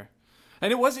Summers there.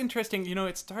 And it was interesting.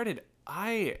 It started.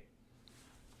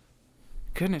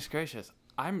 Goodness gracious.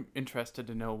 I'm interested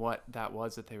to know what that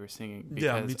was that they were singing.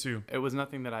 Yeah, because me too. It was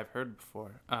nothing that I've heard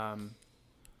before.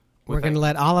 We're going to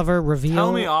let Oliver reveal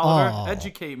Tell me, Oliver. all.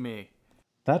 Educate me.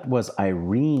 That was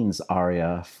Irene's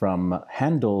aria from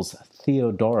Handel's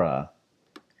Theodora,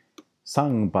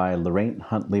 sung by Lorraine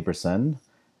Hunt Lieberson,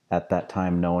 at that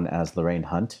time known as Lorraine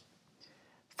Hunt,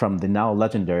 from the now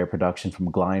legendary production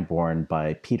from Glyndebourne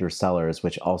by Peter Sellers,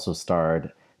 which also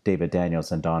starred David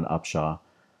Daniels and Don Upshaw.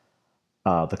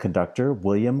 The conductor,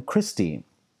 William Christie.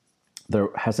 There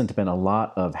hasn't been a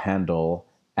lot of Handel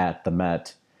at the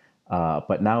Met,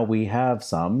 but now we have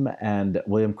some, and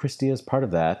William Christie is part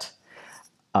of that.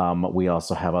 We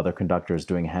also have other conductors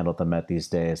doing Handel at the Met these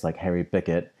days, like Harry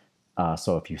Bickett.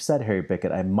 So if you said Harry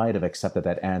Bickett, I might have accepted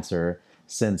that answer,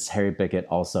 since Harry Bickett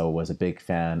also was a big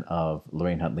fan of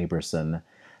Lorraine Hunt Lieberson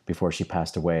before she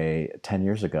passed away 10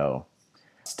 years ago.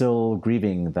 Still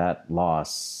grieving that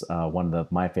loss, one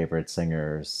of my favorite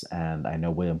singers, and I know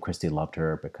William Christie loved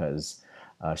her because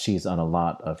she's on a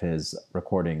lot of his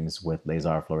recordings with Les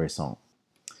Arts Florissants.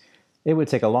 It would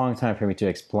take a long time for me to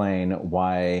explain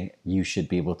why you should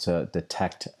be able to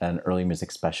detect an early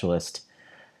music specialist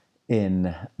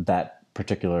in that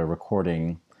particular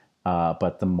recording,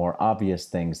 but the more obvious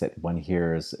things that one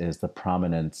hears is the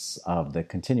prominence of the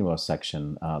continuo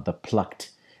section, the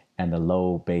plucked and the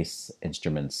low bass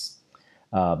instruments.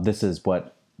 This is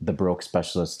what the Baroque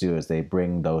specialists do, is they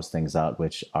bring those things out,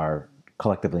 which are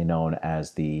collectively known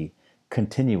as the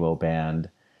continuo band.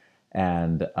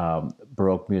 And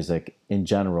Baroque music in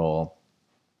general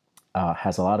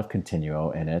has a lot of continuo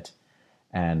in it.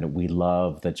 And we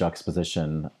love the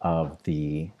juxtaposition of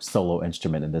the solo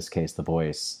instrument, in this case the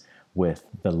voice, with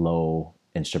the low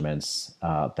instruments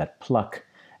that pluck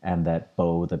and that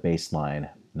bow, the bass line,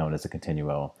 known as a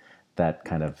continuo, that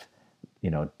kind of,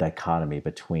 dichotomy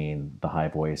between the high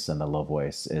voice and the low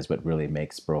voice is what really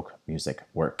makes Baroque music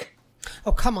work.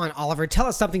 Oh, come on, Oliver. Tell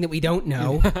us something that we don't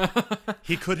know.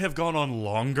 He could have gone on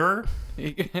longer.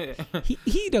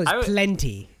 He knows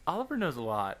plenty. Oliver knows a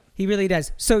lot. He really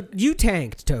does. So you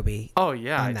tanked, Toby. Oh,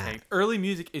 yeah, I that. tanked. Early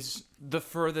music is the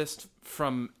furthest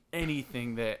from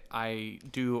anything that I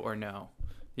do or know.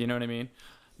 You know what I mean?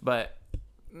 But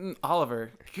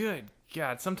Oliver, good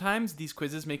God. Sometimes these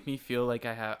quizzes make me feel like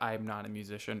I'm not a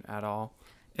musician at all.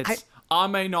 I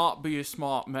may not be a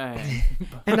smart man.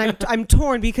 And I'm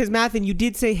torn because, Mathen, you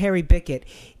did say Harry Bickett.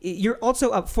 You're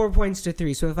also up 4 points to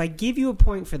 3. So if I give you a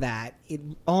point for that, it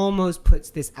almost puts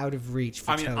this out of reach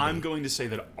for Toby. I'm going to say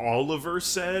that Oliver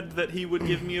said that he would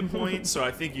give me a point, so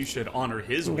I think you should honor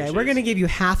his wishes. Okay, we're going to give you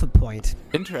half a point.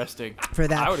 Interesting. For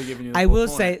that. I would have given you the I full will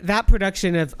point. say that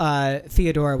production of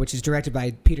Theodora, which is directed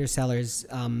by Peter Sellers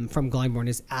from Glyndebourne,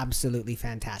 is absolutely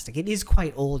fantastic. It is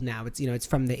quite old now. It's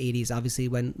from the 80s, obviously,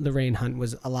 when Lorraine Hunt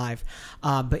was alive,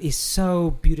 but is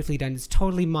so beautifully done. It's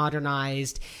totally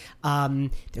modernized.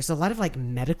 There's a lot of like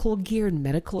medical gear and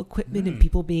medical equipment and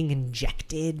people being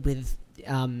injected with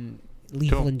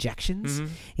lethal injections.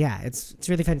 Mm-hmm. Yeah, it's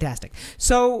really fantastic.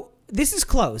 So this is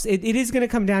close. It is going to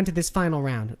come down to this final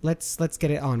round. Let's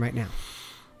get it on right now.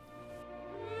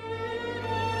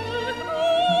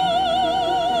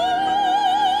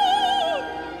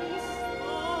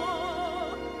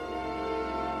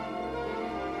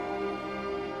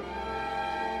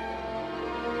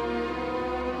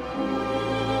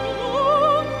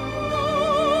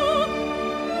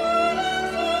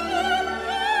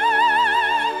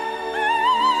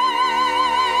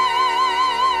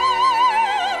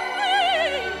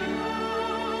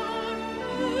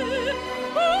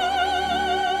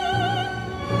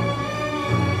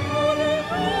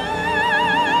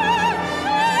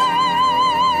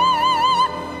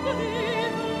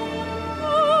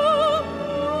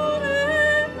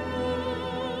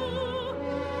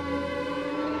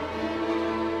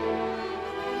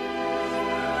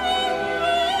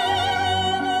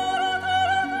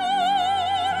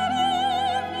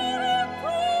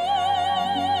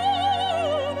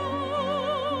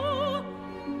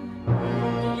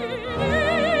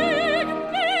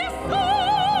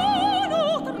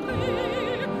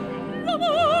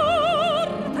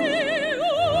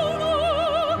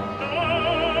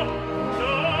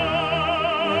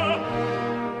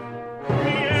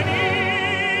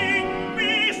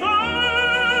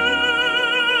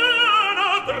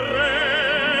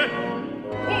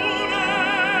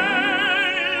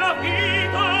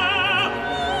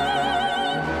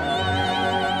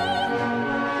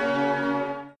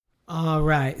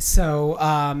 So,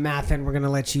 Mathen, we're going to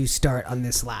let you start on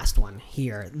this last one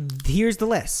here. Here's the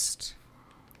list.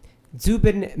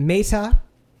 Zubin Mehta,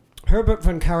 Herbert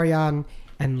von Karajan,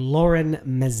 and Loren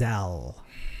Mazel.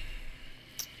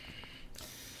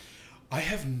 I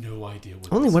have no idea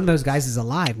what Only this one of is. those guys is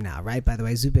alive now, right? By the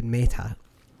way, Zubin Mehta.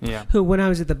 Yeah. Who, when I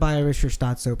was at the Bayerischer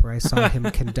Staatsoper, I saw him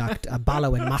conduct a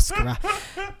Ballo in Mascara.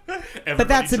 But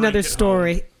that's another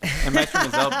story. And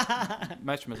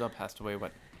Maestro Mazel passed away,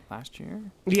 last year?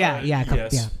 Yeah.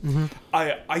 Yes. Mm-hmm.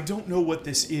 I don't know what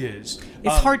this is.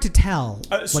 It's hard to tell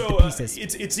what the piece is.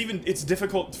 It's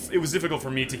difficult. It was difficult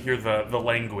for me to hear the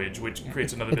language, which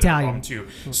creates another Italian. bit of a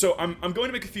problem too. So I'm going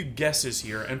to make a few guesses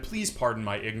here, and please pardon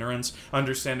my ignorance,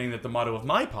 understanding that the motto of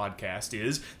my podcast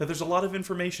is that there's a lot of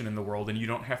information in the world, and you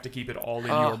don't have to keep it all in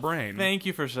your brain. Thank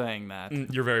you for saying that.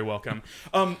 You're very welcome.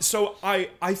 So I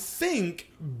think,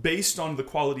 based on the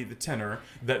quality of the tenor,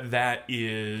 that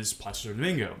is Placido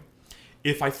Domingo.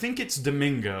 If I think it's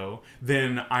Domingo,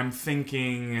 then I'm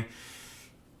thinking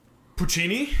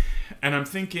Puccini, and I'm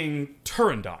thinking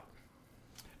Turandot.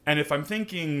 And if I'm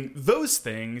thinking those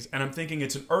things, and I'm thinking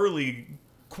it's an early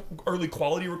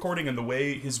quality recording and the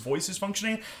way his voice is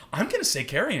functioning, I'm going to say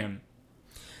Karajan.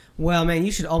 Well, man,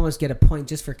 you should almost get a point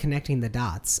just for connecting the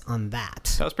dots on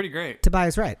that. That was pretty great.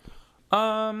 Tobias, right.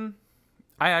 I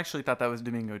actually thought that was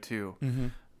Domingo too.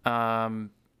 Mm-hmm.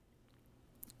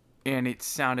 And it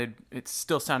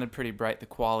still sounded pretty bright, the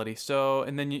quality. So,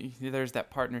 and then there's that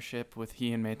partnership with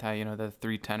he and Mehta, the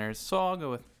three tenors. So I'll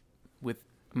go with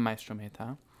Maestro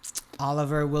Mehta.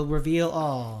 Oliver will reveal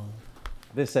all.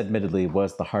 This admittedly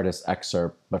was the hardest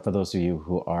excerpt, but for those of you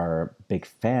who are big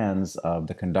fans of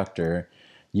the conductor,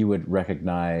 you would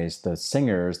recognize the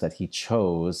singers that he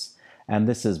chose. And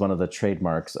this is one of the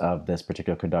trademarks of this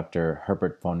particular conductor,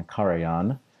 Herbert von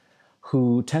Karajan,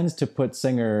 who tends to put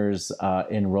singers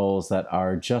in roles that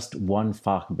are just one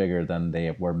Fach bigger than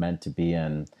they were meant to be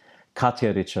in.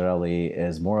 Katia Ricciarelli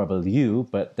is more of a liu,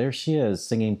 but there she is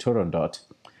singing Turandot.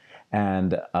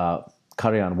 And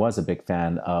Karajan was a big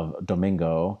fan of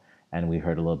Domingo, and we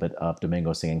heard a little bit of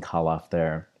Domingo singing Kalaf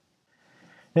there.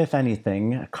 If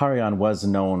anything, Karajan was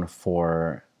known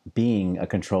for being a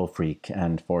control freak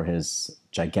and for his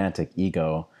gigantic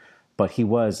ego, but he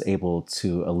was able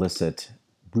to elicit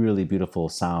really beautiful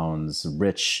sounds,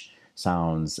 rich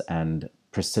sounds, and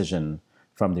precision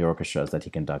from the orchestras that he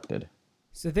conducted.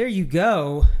 So there you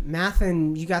go.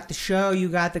 Mathen, you got the show, you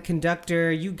got the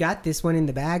conductor, you got this one in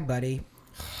the bag, buddy.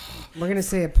 We're going to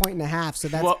say 1.5 points, so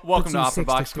that's... welcome to Opera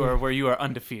Box Score, where you are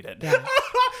undefeated. Yeah.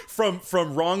 From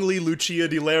wrongly Lucia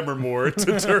di Lammermoor to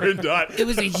Turandot. It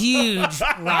was a huge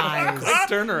rise. Quick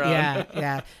turnaround.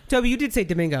 Yeah. Toby, you did say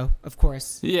Domingo, of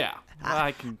course. Yeah.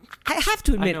 I have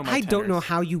to admit, know my I don't know tenors.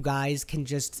 how you guys can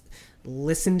just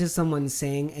listen to someone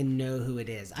sing and know who it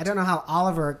is. I don't know how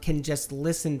Oliver can just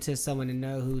listen to someone and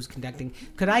know who's conducting.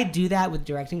 Could I do that with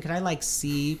directing? Could I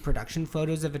see production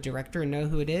photos of a director and know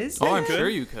who it is? Oh, I'm sure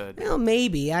you could. Well,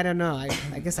 maybe. I don't know.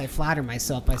 I guess I flatter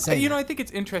myself by saying that. I think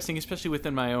it's interesting, especially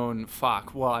within my own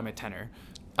FOC. Well, I'm a tenor.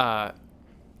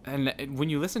 And when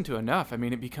you listen to enough,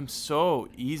 it becomes so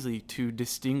easy to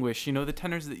distinguish, the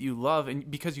tenors that you love, and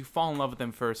because you fall in love with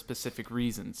them for specific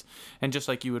reasons. And just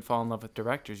like you would fall in love with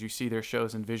directors, you see their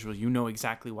shows and visuals, you know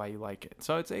exactly why you like it.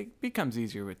 So it becomes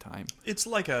easier with time. It's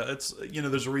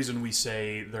there's a reason we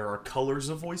say there are colors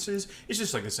of voices. It's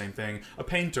just like the same thing. A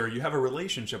painter, you have a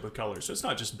relationship with colors. So it's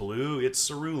not just blue, it's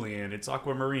cerulean, it's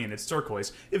aquamarine, it's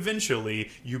turquoise. Eventually,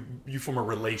 you form a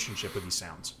relationship with these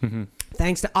sounds. Mm-hmm.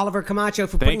 Thanks to Oliver Camacho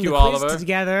for Thank putting you, the quiz Oliver.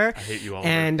 together. I hate you, Oliver.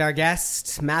 And our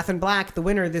guest, Mathen Black, the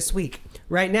winner this week.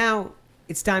 Right now,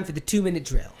 it's time for the 2-minute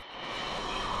drill.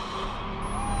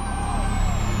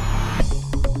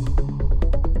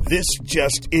 This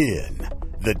just in,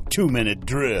 the 2-minute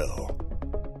drill.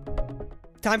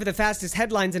 Time for the fastest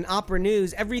headlines in opera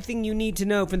news. Everything you need to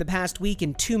know from the past week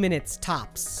in 2 minutes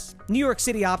tops. New York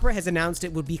City Opera has announced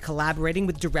it will be collaborating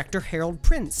with director Harold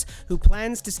Prince, who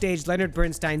plans to stage Leonard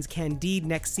Bernstein's Candide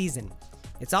next season.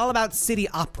 It's all about city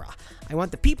opera. I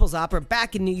want the People's Opera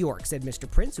back in New York, said Mr.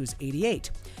 Prince, who's 88.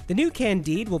 The new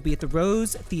Candide will be at the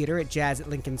Rose Theater at Jazz at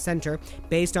Lincoln Center,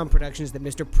 based on productions that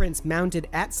Mr. Prince mounted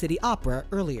at City Opera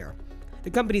earlier. The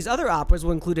company's other operas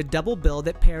will include a double bill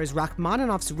that pairs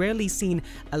Rachmaninoff's rarely seen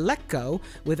Alecco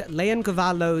with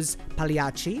Leoncavallo's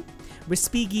Pagliacci,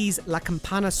 Respighi's La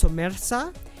Campana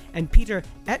Sommersa, and Peter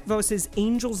Eötvös's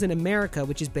Angels in America,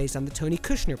 which is based on the Tony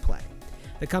Kushner play.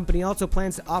 The company also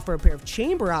plans to offer a pair of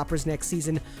chamber operas next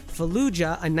season,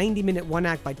 Fallujah, a 90-minute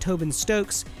one-act by Tobin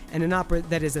Stokes, and an opera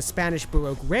that is a Spanish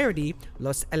Baroque rarity,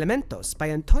 Los Elementos,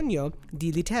 by Antonio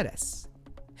de Literes.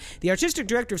 The artistic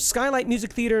director of Skylight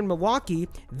Music Theater in Milwaukee,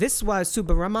 Viswa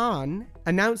Subbaraman,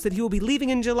 announced that he will be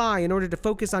leaving in July in order to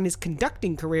focus on his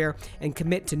conducting career and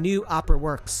commit to new opera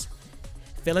works.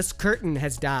 Phyllis Curtin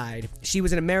has died. She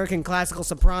was an American classical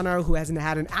soprano who has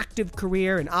had an active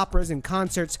career in operas and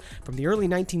concerts from the early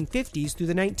 1950s through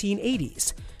the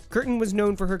 1980s. Curtin was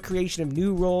known for her creation of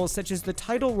new roles, such as the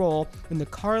title role in the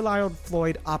Carlisle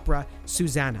Floyd opera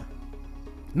Susanna.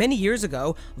 Many years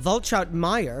ago, Wolfgang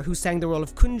Mayer, who sang the role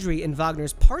of Kundry in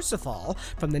Wagner's Parsifal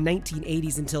from the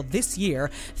 1980s until this year,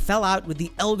 fell out with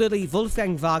the elderly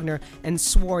Wolfgang Wagner and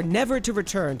swore never to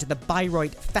return to the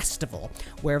Bayreuth Festival,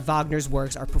 where Wagner's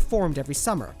works are performed every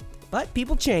summer. But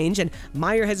people change, and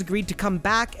Mayer has agreed to come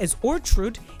back as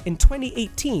Ortrud in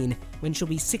 2018, when she'll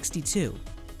be 62.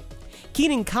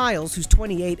 Keenan Kyles, who's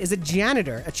 28, is a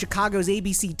janitor at Chicago's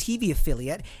ABC TV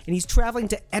affiliate, and he's traveling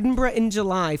to Edinburgh in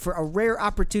July for a rare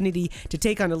opportunity to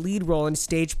take on a lead role in a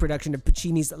stage production of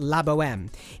Puccini's La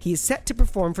Bohème. He is set to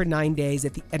perform for 9 days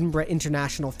at the Edinburgh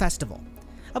International Festival.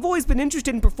 I've always been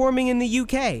interested in performing in the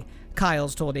UK,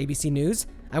 Kyles told ABC News.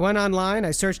 I went online,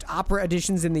 I searched opera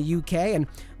auditions in the UK, and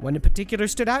one in particular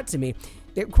stood out to me.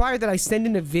 It required that I send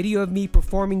in a video of me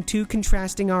performing 2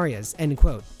 contrasting arias, end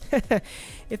quote.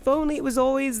 If only it was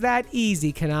always that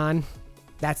easy, Kanan.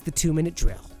 That's the 2-minute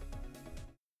drill.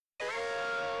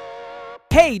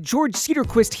 Hey, George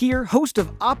Cedarquist here, host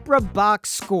of Opera Box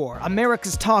Score,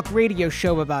 America's talk radio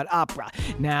show about opera.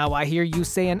 Now, I hear you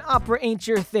saying opera ain't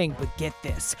your thing, but get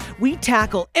this. We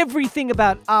tackle everything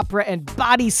about opera and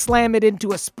body slam it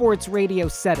into a sports radio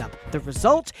setup. The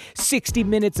result? 60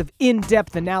 minutes of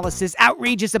in-depth analysis,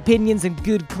 outrageous opinions, and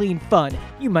good, clean fun.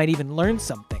 You might even learn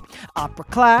something. Opera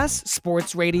class,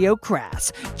 sports radio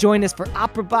crass. Join us for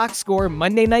Opera Box Score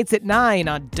Monday nights at 9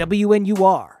 on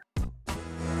WNUR.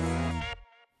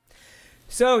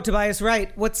 So, Tobias Wright,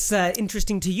 what's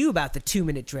interesting to you about the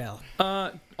 2-minute drill?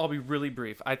 I'll be really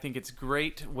brief. I think it's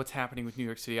great what's happening with New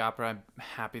York City Opera. I'm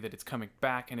happy that it's coming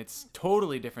back, and it's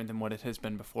totally different than what it has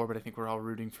been before, but I think we're all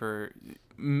rooting for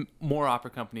more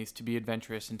opera companies to be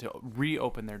adventurous and to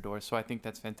reopen their doors, so I think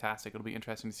that's fantastic. It'll be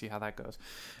interesting to see how that goes.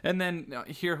 And then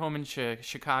here home in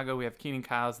Chicago, we have Keenan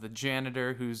Kyles, the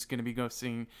janitor, who's going to be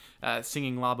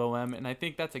singing La Boheme, and I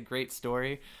think that's a great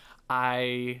story.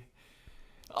 I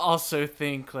also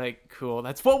think, like, cool,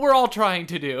 that's what we're all trying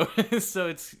to do. So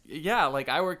it's, yeah, like,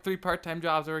 I work 3 part-time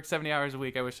jobs, I work 70 hours a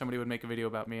week. I wish somebody would make a video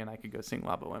about me and I could go sing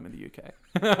La Boheme in the UK.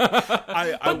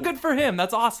 But good for him,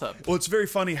 that's awesome. Well, it's very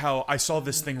funny how I saw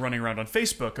this thing running around on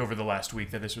Facebook over the last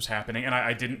week that this was happening, and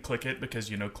I didn't click it because,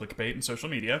 clickbait and social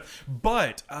media,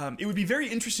 but it would be very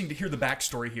interesting to hear the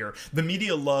backstory here. The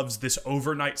media loves this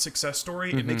overnight success story.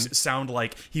 Mm-hmm. It makes it sound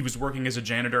like he was working as a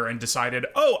janitor and decided,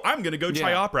 I'm going to go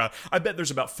try opera. I bet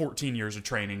there's about 14 years of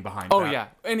training behind that. Oh, yeah.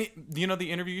 And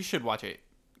the interview, you should watch it.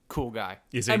 Cool guy.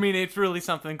 Is he? I mean, it's really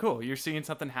something cool. You're seeing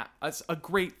something a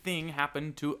great thing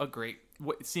happen to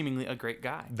seemingly a great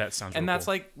guy. That sounds and real that's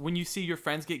cool. like when you see your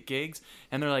friends get gigs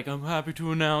and they're like, I'm happy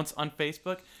to announce on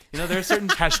Facebook. There are certain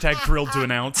hashtag thrilled to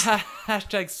announce.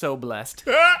 Hashtag so blessed.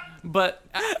 But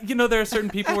there are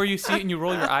certain people where you see it and you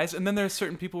roll your eyes, and then there are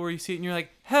certain people where you see it and you're like,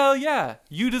 hell yeah,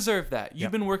 you deserve that.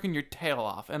 You've been working your tail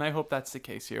off, and I hope that's the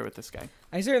case here with this guy.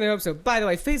 I certainly hope so. By the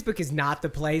way, Facebook is not the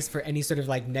place for any sort of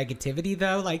like negativity,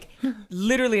 though. Like,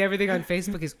 literally everything on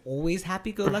Facebook is always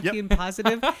happy-go-lucky and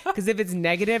positive. Because if it's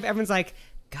negative, everyone's like,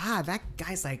 God, that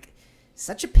guy's like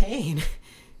such a pain.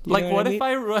 What if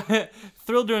I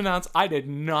thrilled to announce I did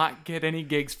not get any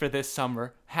gigs for this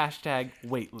summer? Hashtag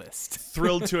waitlist.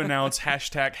 Thrilled to announce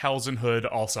hashtag Howls and Hood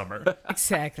all summer.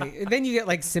 Exactly. Then you get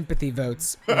like sympathy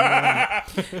votes.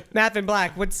 Mathin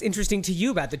Black, what's interesting to you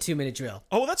about the 2-minute drill?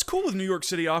 Oh, that's cool with New York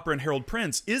City Opera and Harold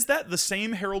Prince. Is that the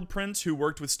same Harold Prince who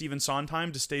worked with Stephen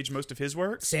Sondheim to stage most of his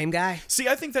work? Same guy. See,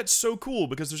 I think that's so cool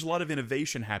because there's a lot of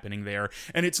innovation happening there.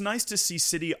 And it's nice to see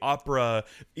City Opera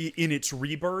in its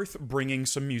rebirth bringing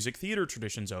some music theater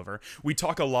traditions over. We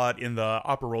talk a lot in the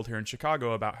opera world here in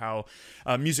Chicago about how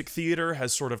music theater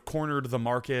has sort of cornered the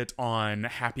market on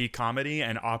happy comedy,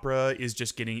 and opera is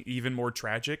just getting even more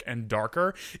tragic and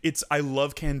darker. I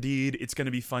love Candide. It's going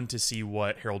to be fun to see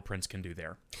what Harold Prince can do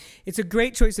there. It's a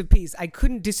great choice of piece. I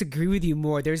couldn't disagree with you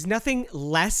more. There's nothing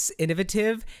less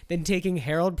innovative than taking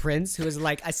Harold Prince, who is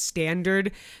like a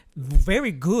standard,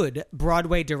 very good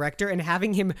Broadway director, and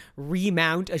having him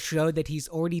remount a show that he's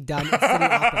already done at City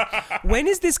Opera. When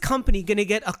is this company going to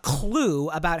get a clue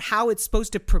about how it's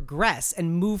supposed to progress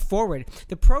and move forward?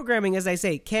 The programming, as I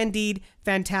say, Candide,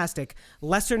 fantastic.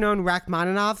 Lesser known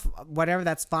Rachmaninoff, whatever,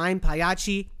 that's fine.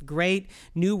 Pagliacci, great.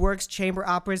 New works, chamber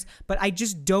operas. But I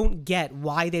just don't get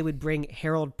why they would bring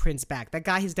Harold Prince back. That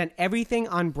guy has done everything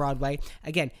on Broadway.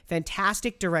 Again,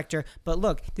 fantastic director. But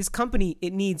look, this company,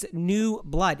 it needs new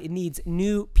blood. It needs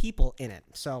new people in it.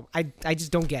 So I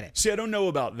just don't get it. See, I don't know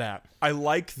about that. I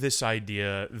like this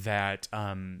idea that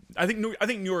I think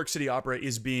New York City Opera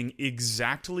is being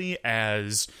exactly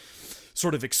as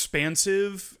sort of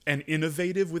expansive and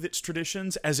innovative with its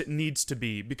traditions as it needs to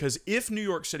be. Because if New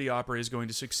York City Opera is going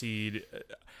to succeed,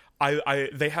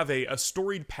 they have a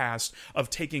storied past of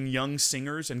taking young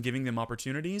singers and giving them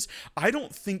opportunities. I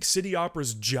don't think City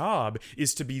Opera's job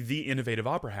is to be the innovative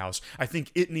opera house. I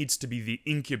think it needs to be the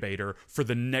incubator for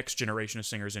the next generation of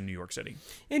singers in New York City.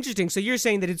 Interesting. So you're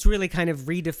saying that it's really kind of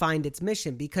redefined its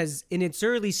mission, because in its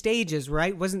early stages,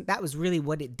 right, that was really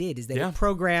what it did, is they were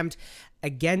programmed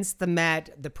against the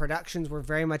Met. The productions were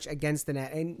very much against the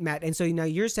Met. And so now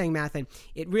you're saying, Mathin,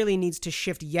 it really needs to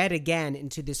shift yet again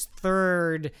into this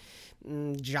third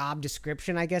job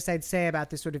description, I guess I'd say,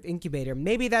 about this sort of incubator.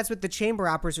 Maybe that's what the chamber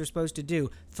operas are supposed to do.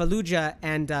 Fallujah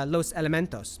and Los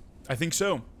Elementos. I think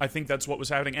so. I think that's what was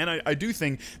happening. And I do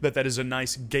think that is a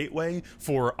nice gateway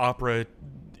for opera,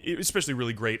 especially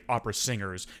really great opera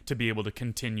singers, to be able to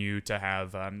continue to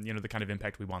have the kind of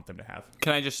impact we want them to have.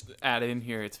 Can I just add in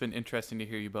here, it's been interesting to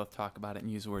hear you both talk about it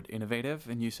and use the word innovative,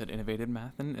 and you said innovative,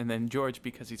 Mathin, and then George,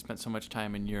 because he spent so much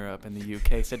time in Europe and the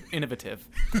UK, said innovative.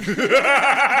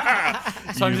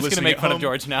 So I'm just going to make fun of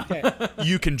George now.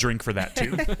 You can drink for that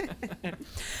too.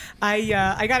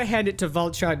 I got to hand it to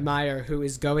Volchard Meyer, who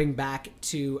is going back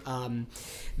to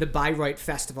the Bayreuth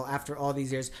Festival after all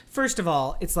these years. First of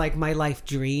all, it's like my life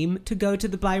dream to go to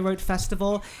the Bayreuth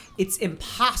Festival. It's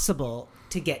impossible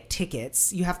to get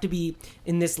tickets. You have to be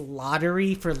in this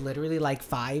lottery for literally like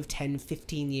 5, 10,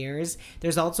 15 years.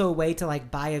 There's also a way to like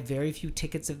buy a very few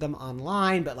tickets of them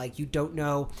online, but like you don't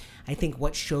know, I think,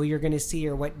 what show you're going to see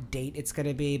or what date it's going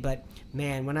to be. But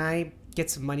man, when I get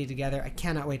some money together. I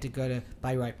cannot wait to go to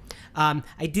Bayreuth.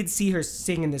 I did see her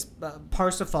sing in this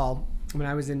Parsifal when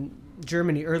I was in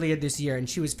Germany earlier this year, and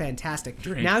she was fantastic.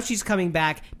 Great. Now she's coming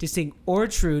back to sing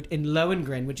Ortrud in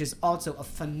Lohengrin, which is also a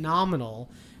phenomenal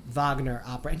Wagner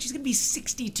opera, and she's going to be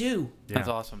 62. That's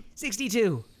awesome.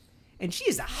 62. And she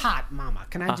is a hot mama.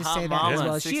 Can I just say that as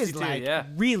mama, well? She is 62,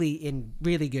 really in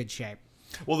really good shape.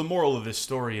 Well, the moral of this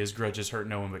story is grudges hurt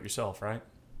no one but yourself, right?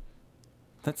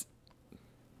 That's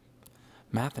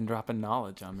math and dropping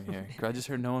knowledge on me here. Grudges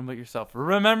hurt no one but yourself.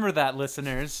 Remember that,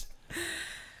 listeners.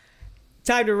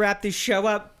 Time to wrap this show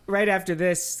up right after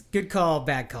this. Good call,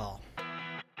 bad call.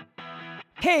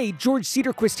 Hey, George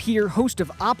Cedarquist here, host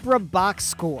of Opera Box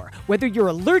Score. Whether you're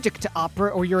allergic to opera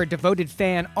or you're a devoted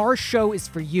fan, our show is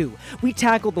for you. We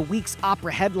tackle the week's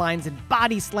opera headlines and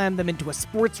body slam them into a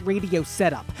sports radio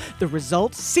setup. The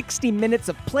result? 60 minutes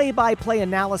of play-by-play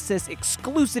analysis,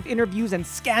 exclusive interviews, and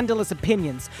scandalous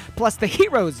opinions, plus the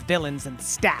heroes, villains, and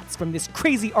stats from this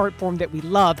crazy art form that we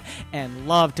love and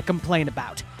love to complain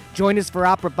about. Join us for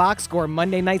Opera Box Score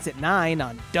Monday nights at 9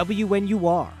 on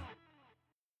WNUR.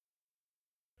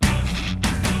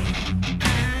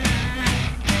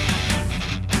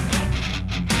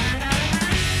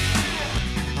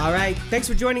 All right, thanks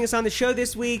for joining us on the show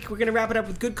this week. We're going to wrap it up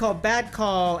with Good Call, Bad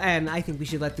Call, and I think we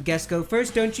should let the guest go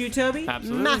first, don't you, Toby?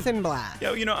 Absolutely. Mathin Black.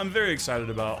 Yeah, I'm very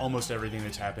excited about almost everything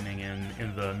that's happening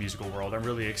in the musical world. I'm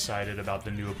really excited about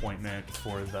the new appointment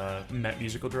for the Met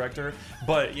musical director.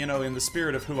 But, in the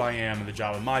spirit of who I am and the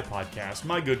job of my podcast,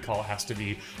 my good call has to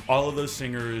be all of those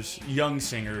singers, young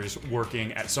singers,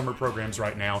 working at summer programs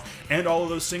right now, and all of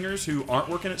those singers who aren't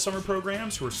working at summer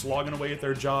programs, who are slogging away at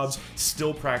their jobs,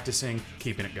 still practicing,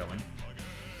 keeping it going.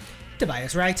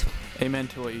 Tobias, right? Amen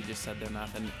to what you just said there,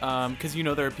 Mathin. Because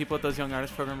there are people at those young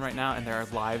artist program right now, and their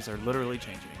lives are literally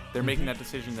changing. They're making that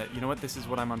decision that, this is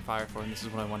what I'm on fire for, and this is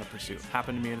what I want to pursue.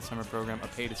 Happened to me at a summer program, a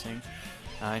pay to sing.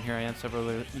 And here I am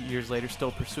several years later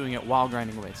still pursuing it while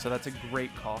grinding away. So that's a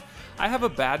great call. I have a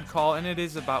bad call, and it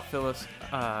is about Phyllis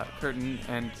Curtin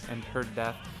and her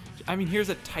death. I mean, here's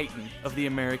a titan of the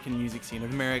American music scene, of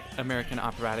the American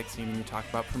operatic scene, and you talk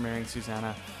about premiering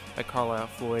Susanna by Carlisle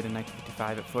Floyd in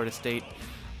 1955 at Florida State.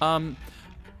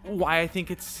 Why I think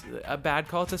it's a bad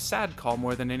call, it's a sad call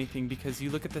more than anything, because you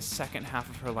look at the second half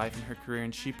of her life and her career,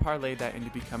 and she parlayed that into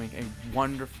becoming a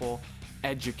wonderful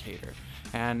educator.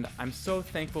 And I'm so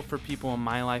thankful for people in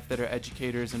my life that are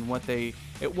educators, and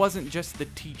it wasn't just the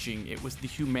teaching, it was the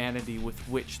humanity with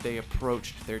which they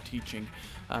approached their teaching.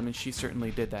 And she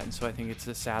certainly did that. And so I think it's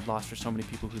a sad loss for so many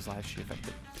people whose lives she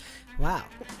affected. Wow.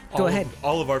 Go ahead.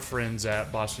 All of our friends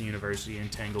at Boston University in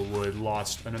Tanglewood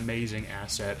lost an amazing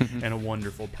asset and a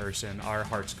wonderful person. Our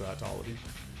hearts go out to all of you.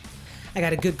 I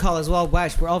got a good call as well.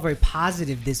 Gosh, we're all very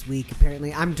positive this week,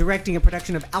 apparently. I'm directing a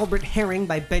production of Albert Herring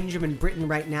by Benjamin Britten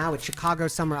right now at Chicago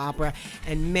Summer Opera.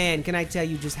 And man, can I tell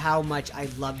you just how much I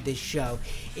love this show.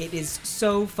 It is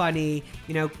so funny,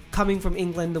 coming from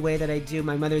England the way that I do.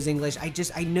 My mother's English. I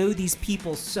know these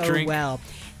people so well.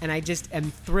 And I just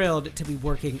am thrilled to be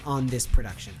working on this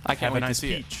production. I can't wait to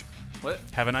see peach. It. What?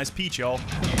 Have a nice peach, y'all.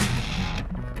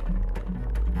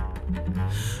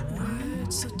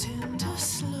 Words so tender,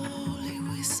 slowly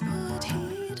whispered,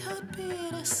 he'd had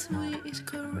been a sweet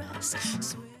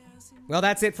caress. Well,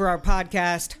 that's it for our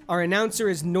podcast. Our announcer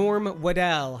is Norm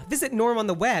Waddell. Visit Norm on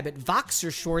the web at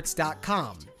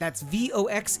voxershorts.com. That's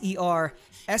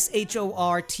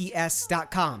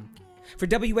VOXERSHORTS.com. For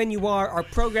WNUR, our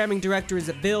programming director is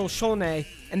Bill Scholnay,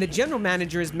 and the general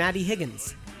manager is Maddie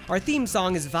Higgins. Our theme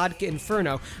song is Vodka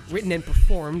Inferno, written and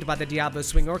performed by the Diablo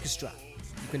Swing Orchestra.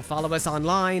 You can follow us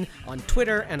online, on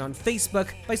Twitter, and on Facebook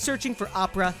by searching for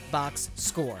Opera Box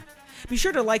Score. Be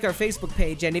sure to like our Facebook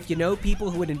page, and if you know people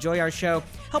who would enjoy our show,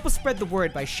 help us spread the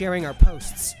word by sharing our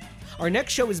posts. Our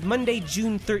next show is Monday,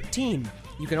 June 13.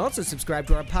 You can also subscribe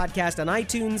to our podcast on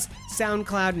iTunes,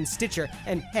 SoundCloud, and Stitcher.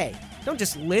 And hey, don't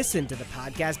just listen to the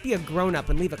podcast, be a grown-up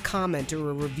and leave a comment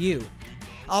or a review.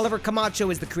 Oliver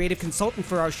Camacho is the creative consultant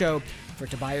for our show. For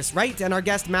Tobias Wright and our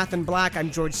guest Mathin Black,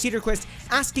 I'm George Cedarquist,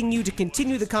 asking you to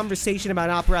continue the conversation about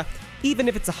opera, even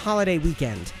if it's a holiday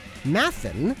weekend.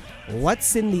 Mathin,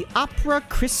 what's in the opera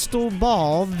crystal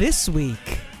ball this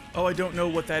week? Oh, I don't know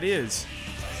what that is.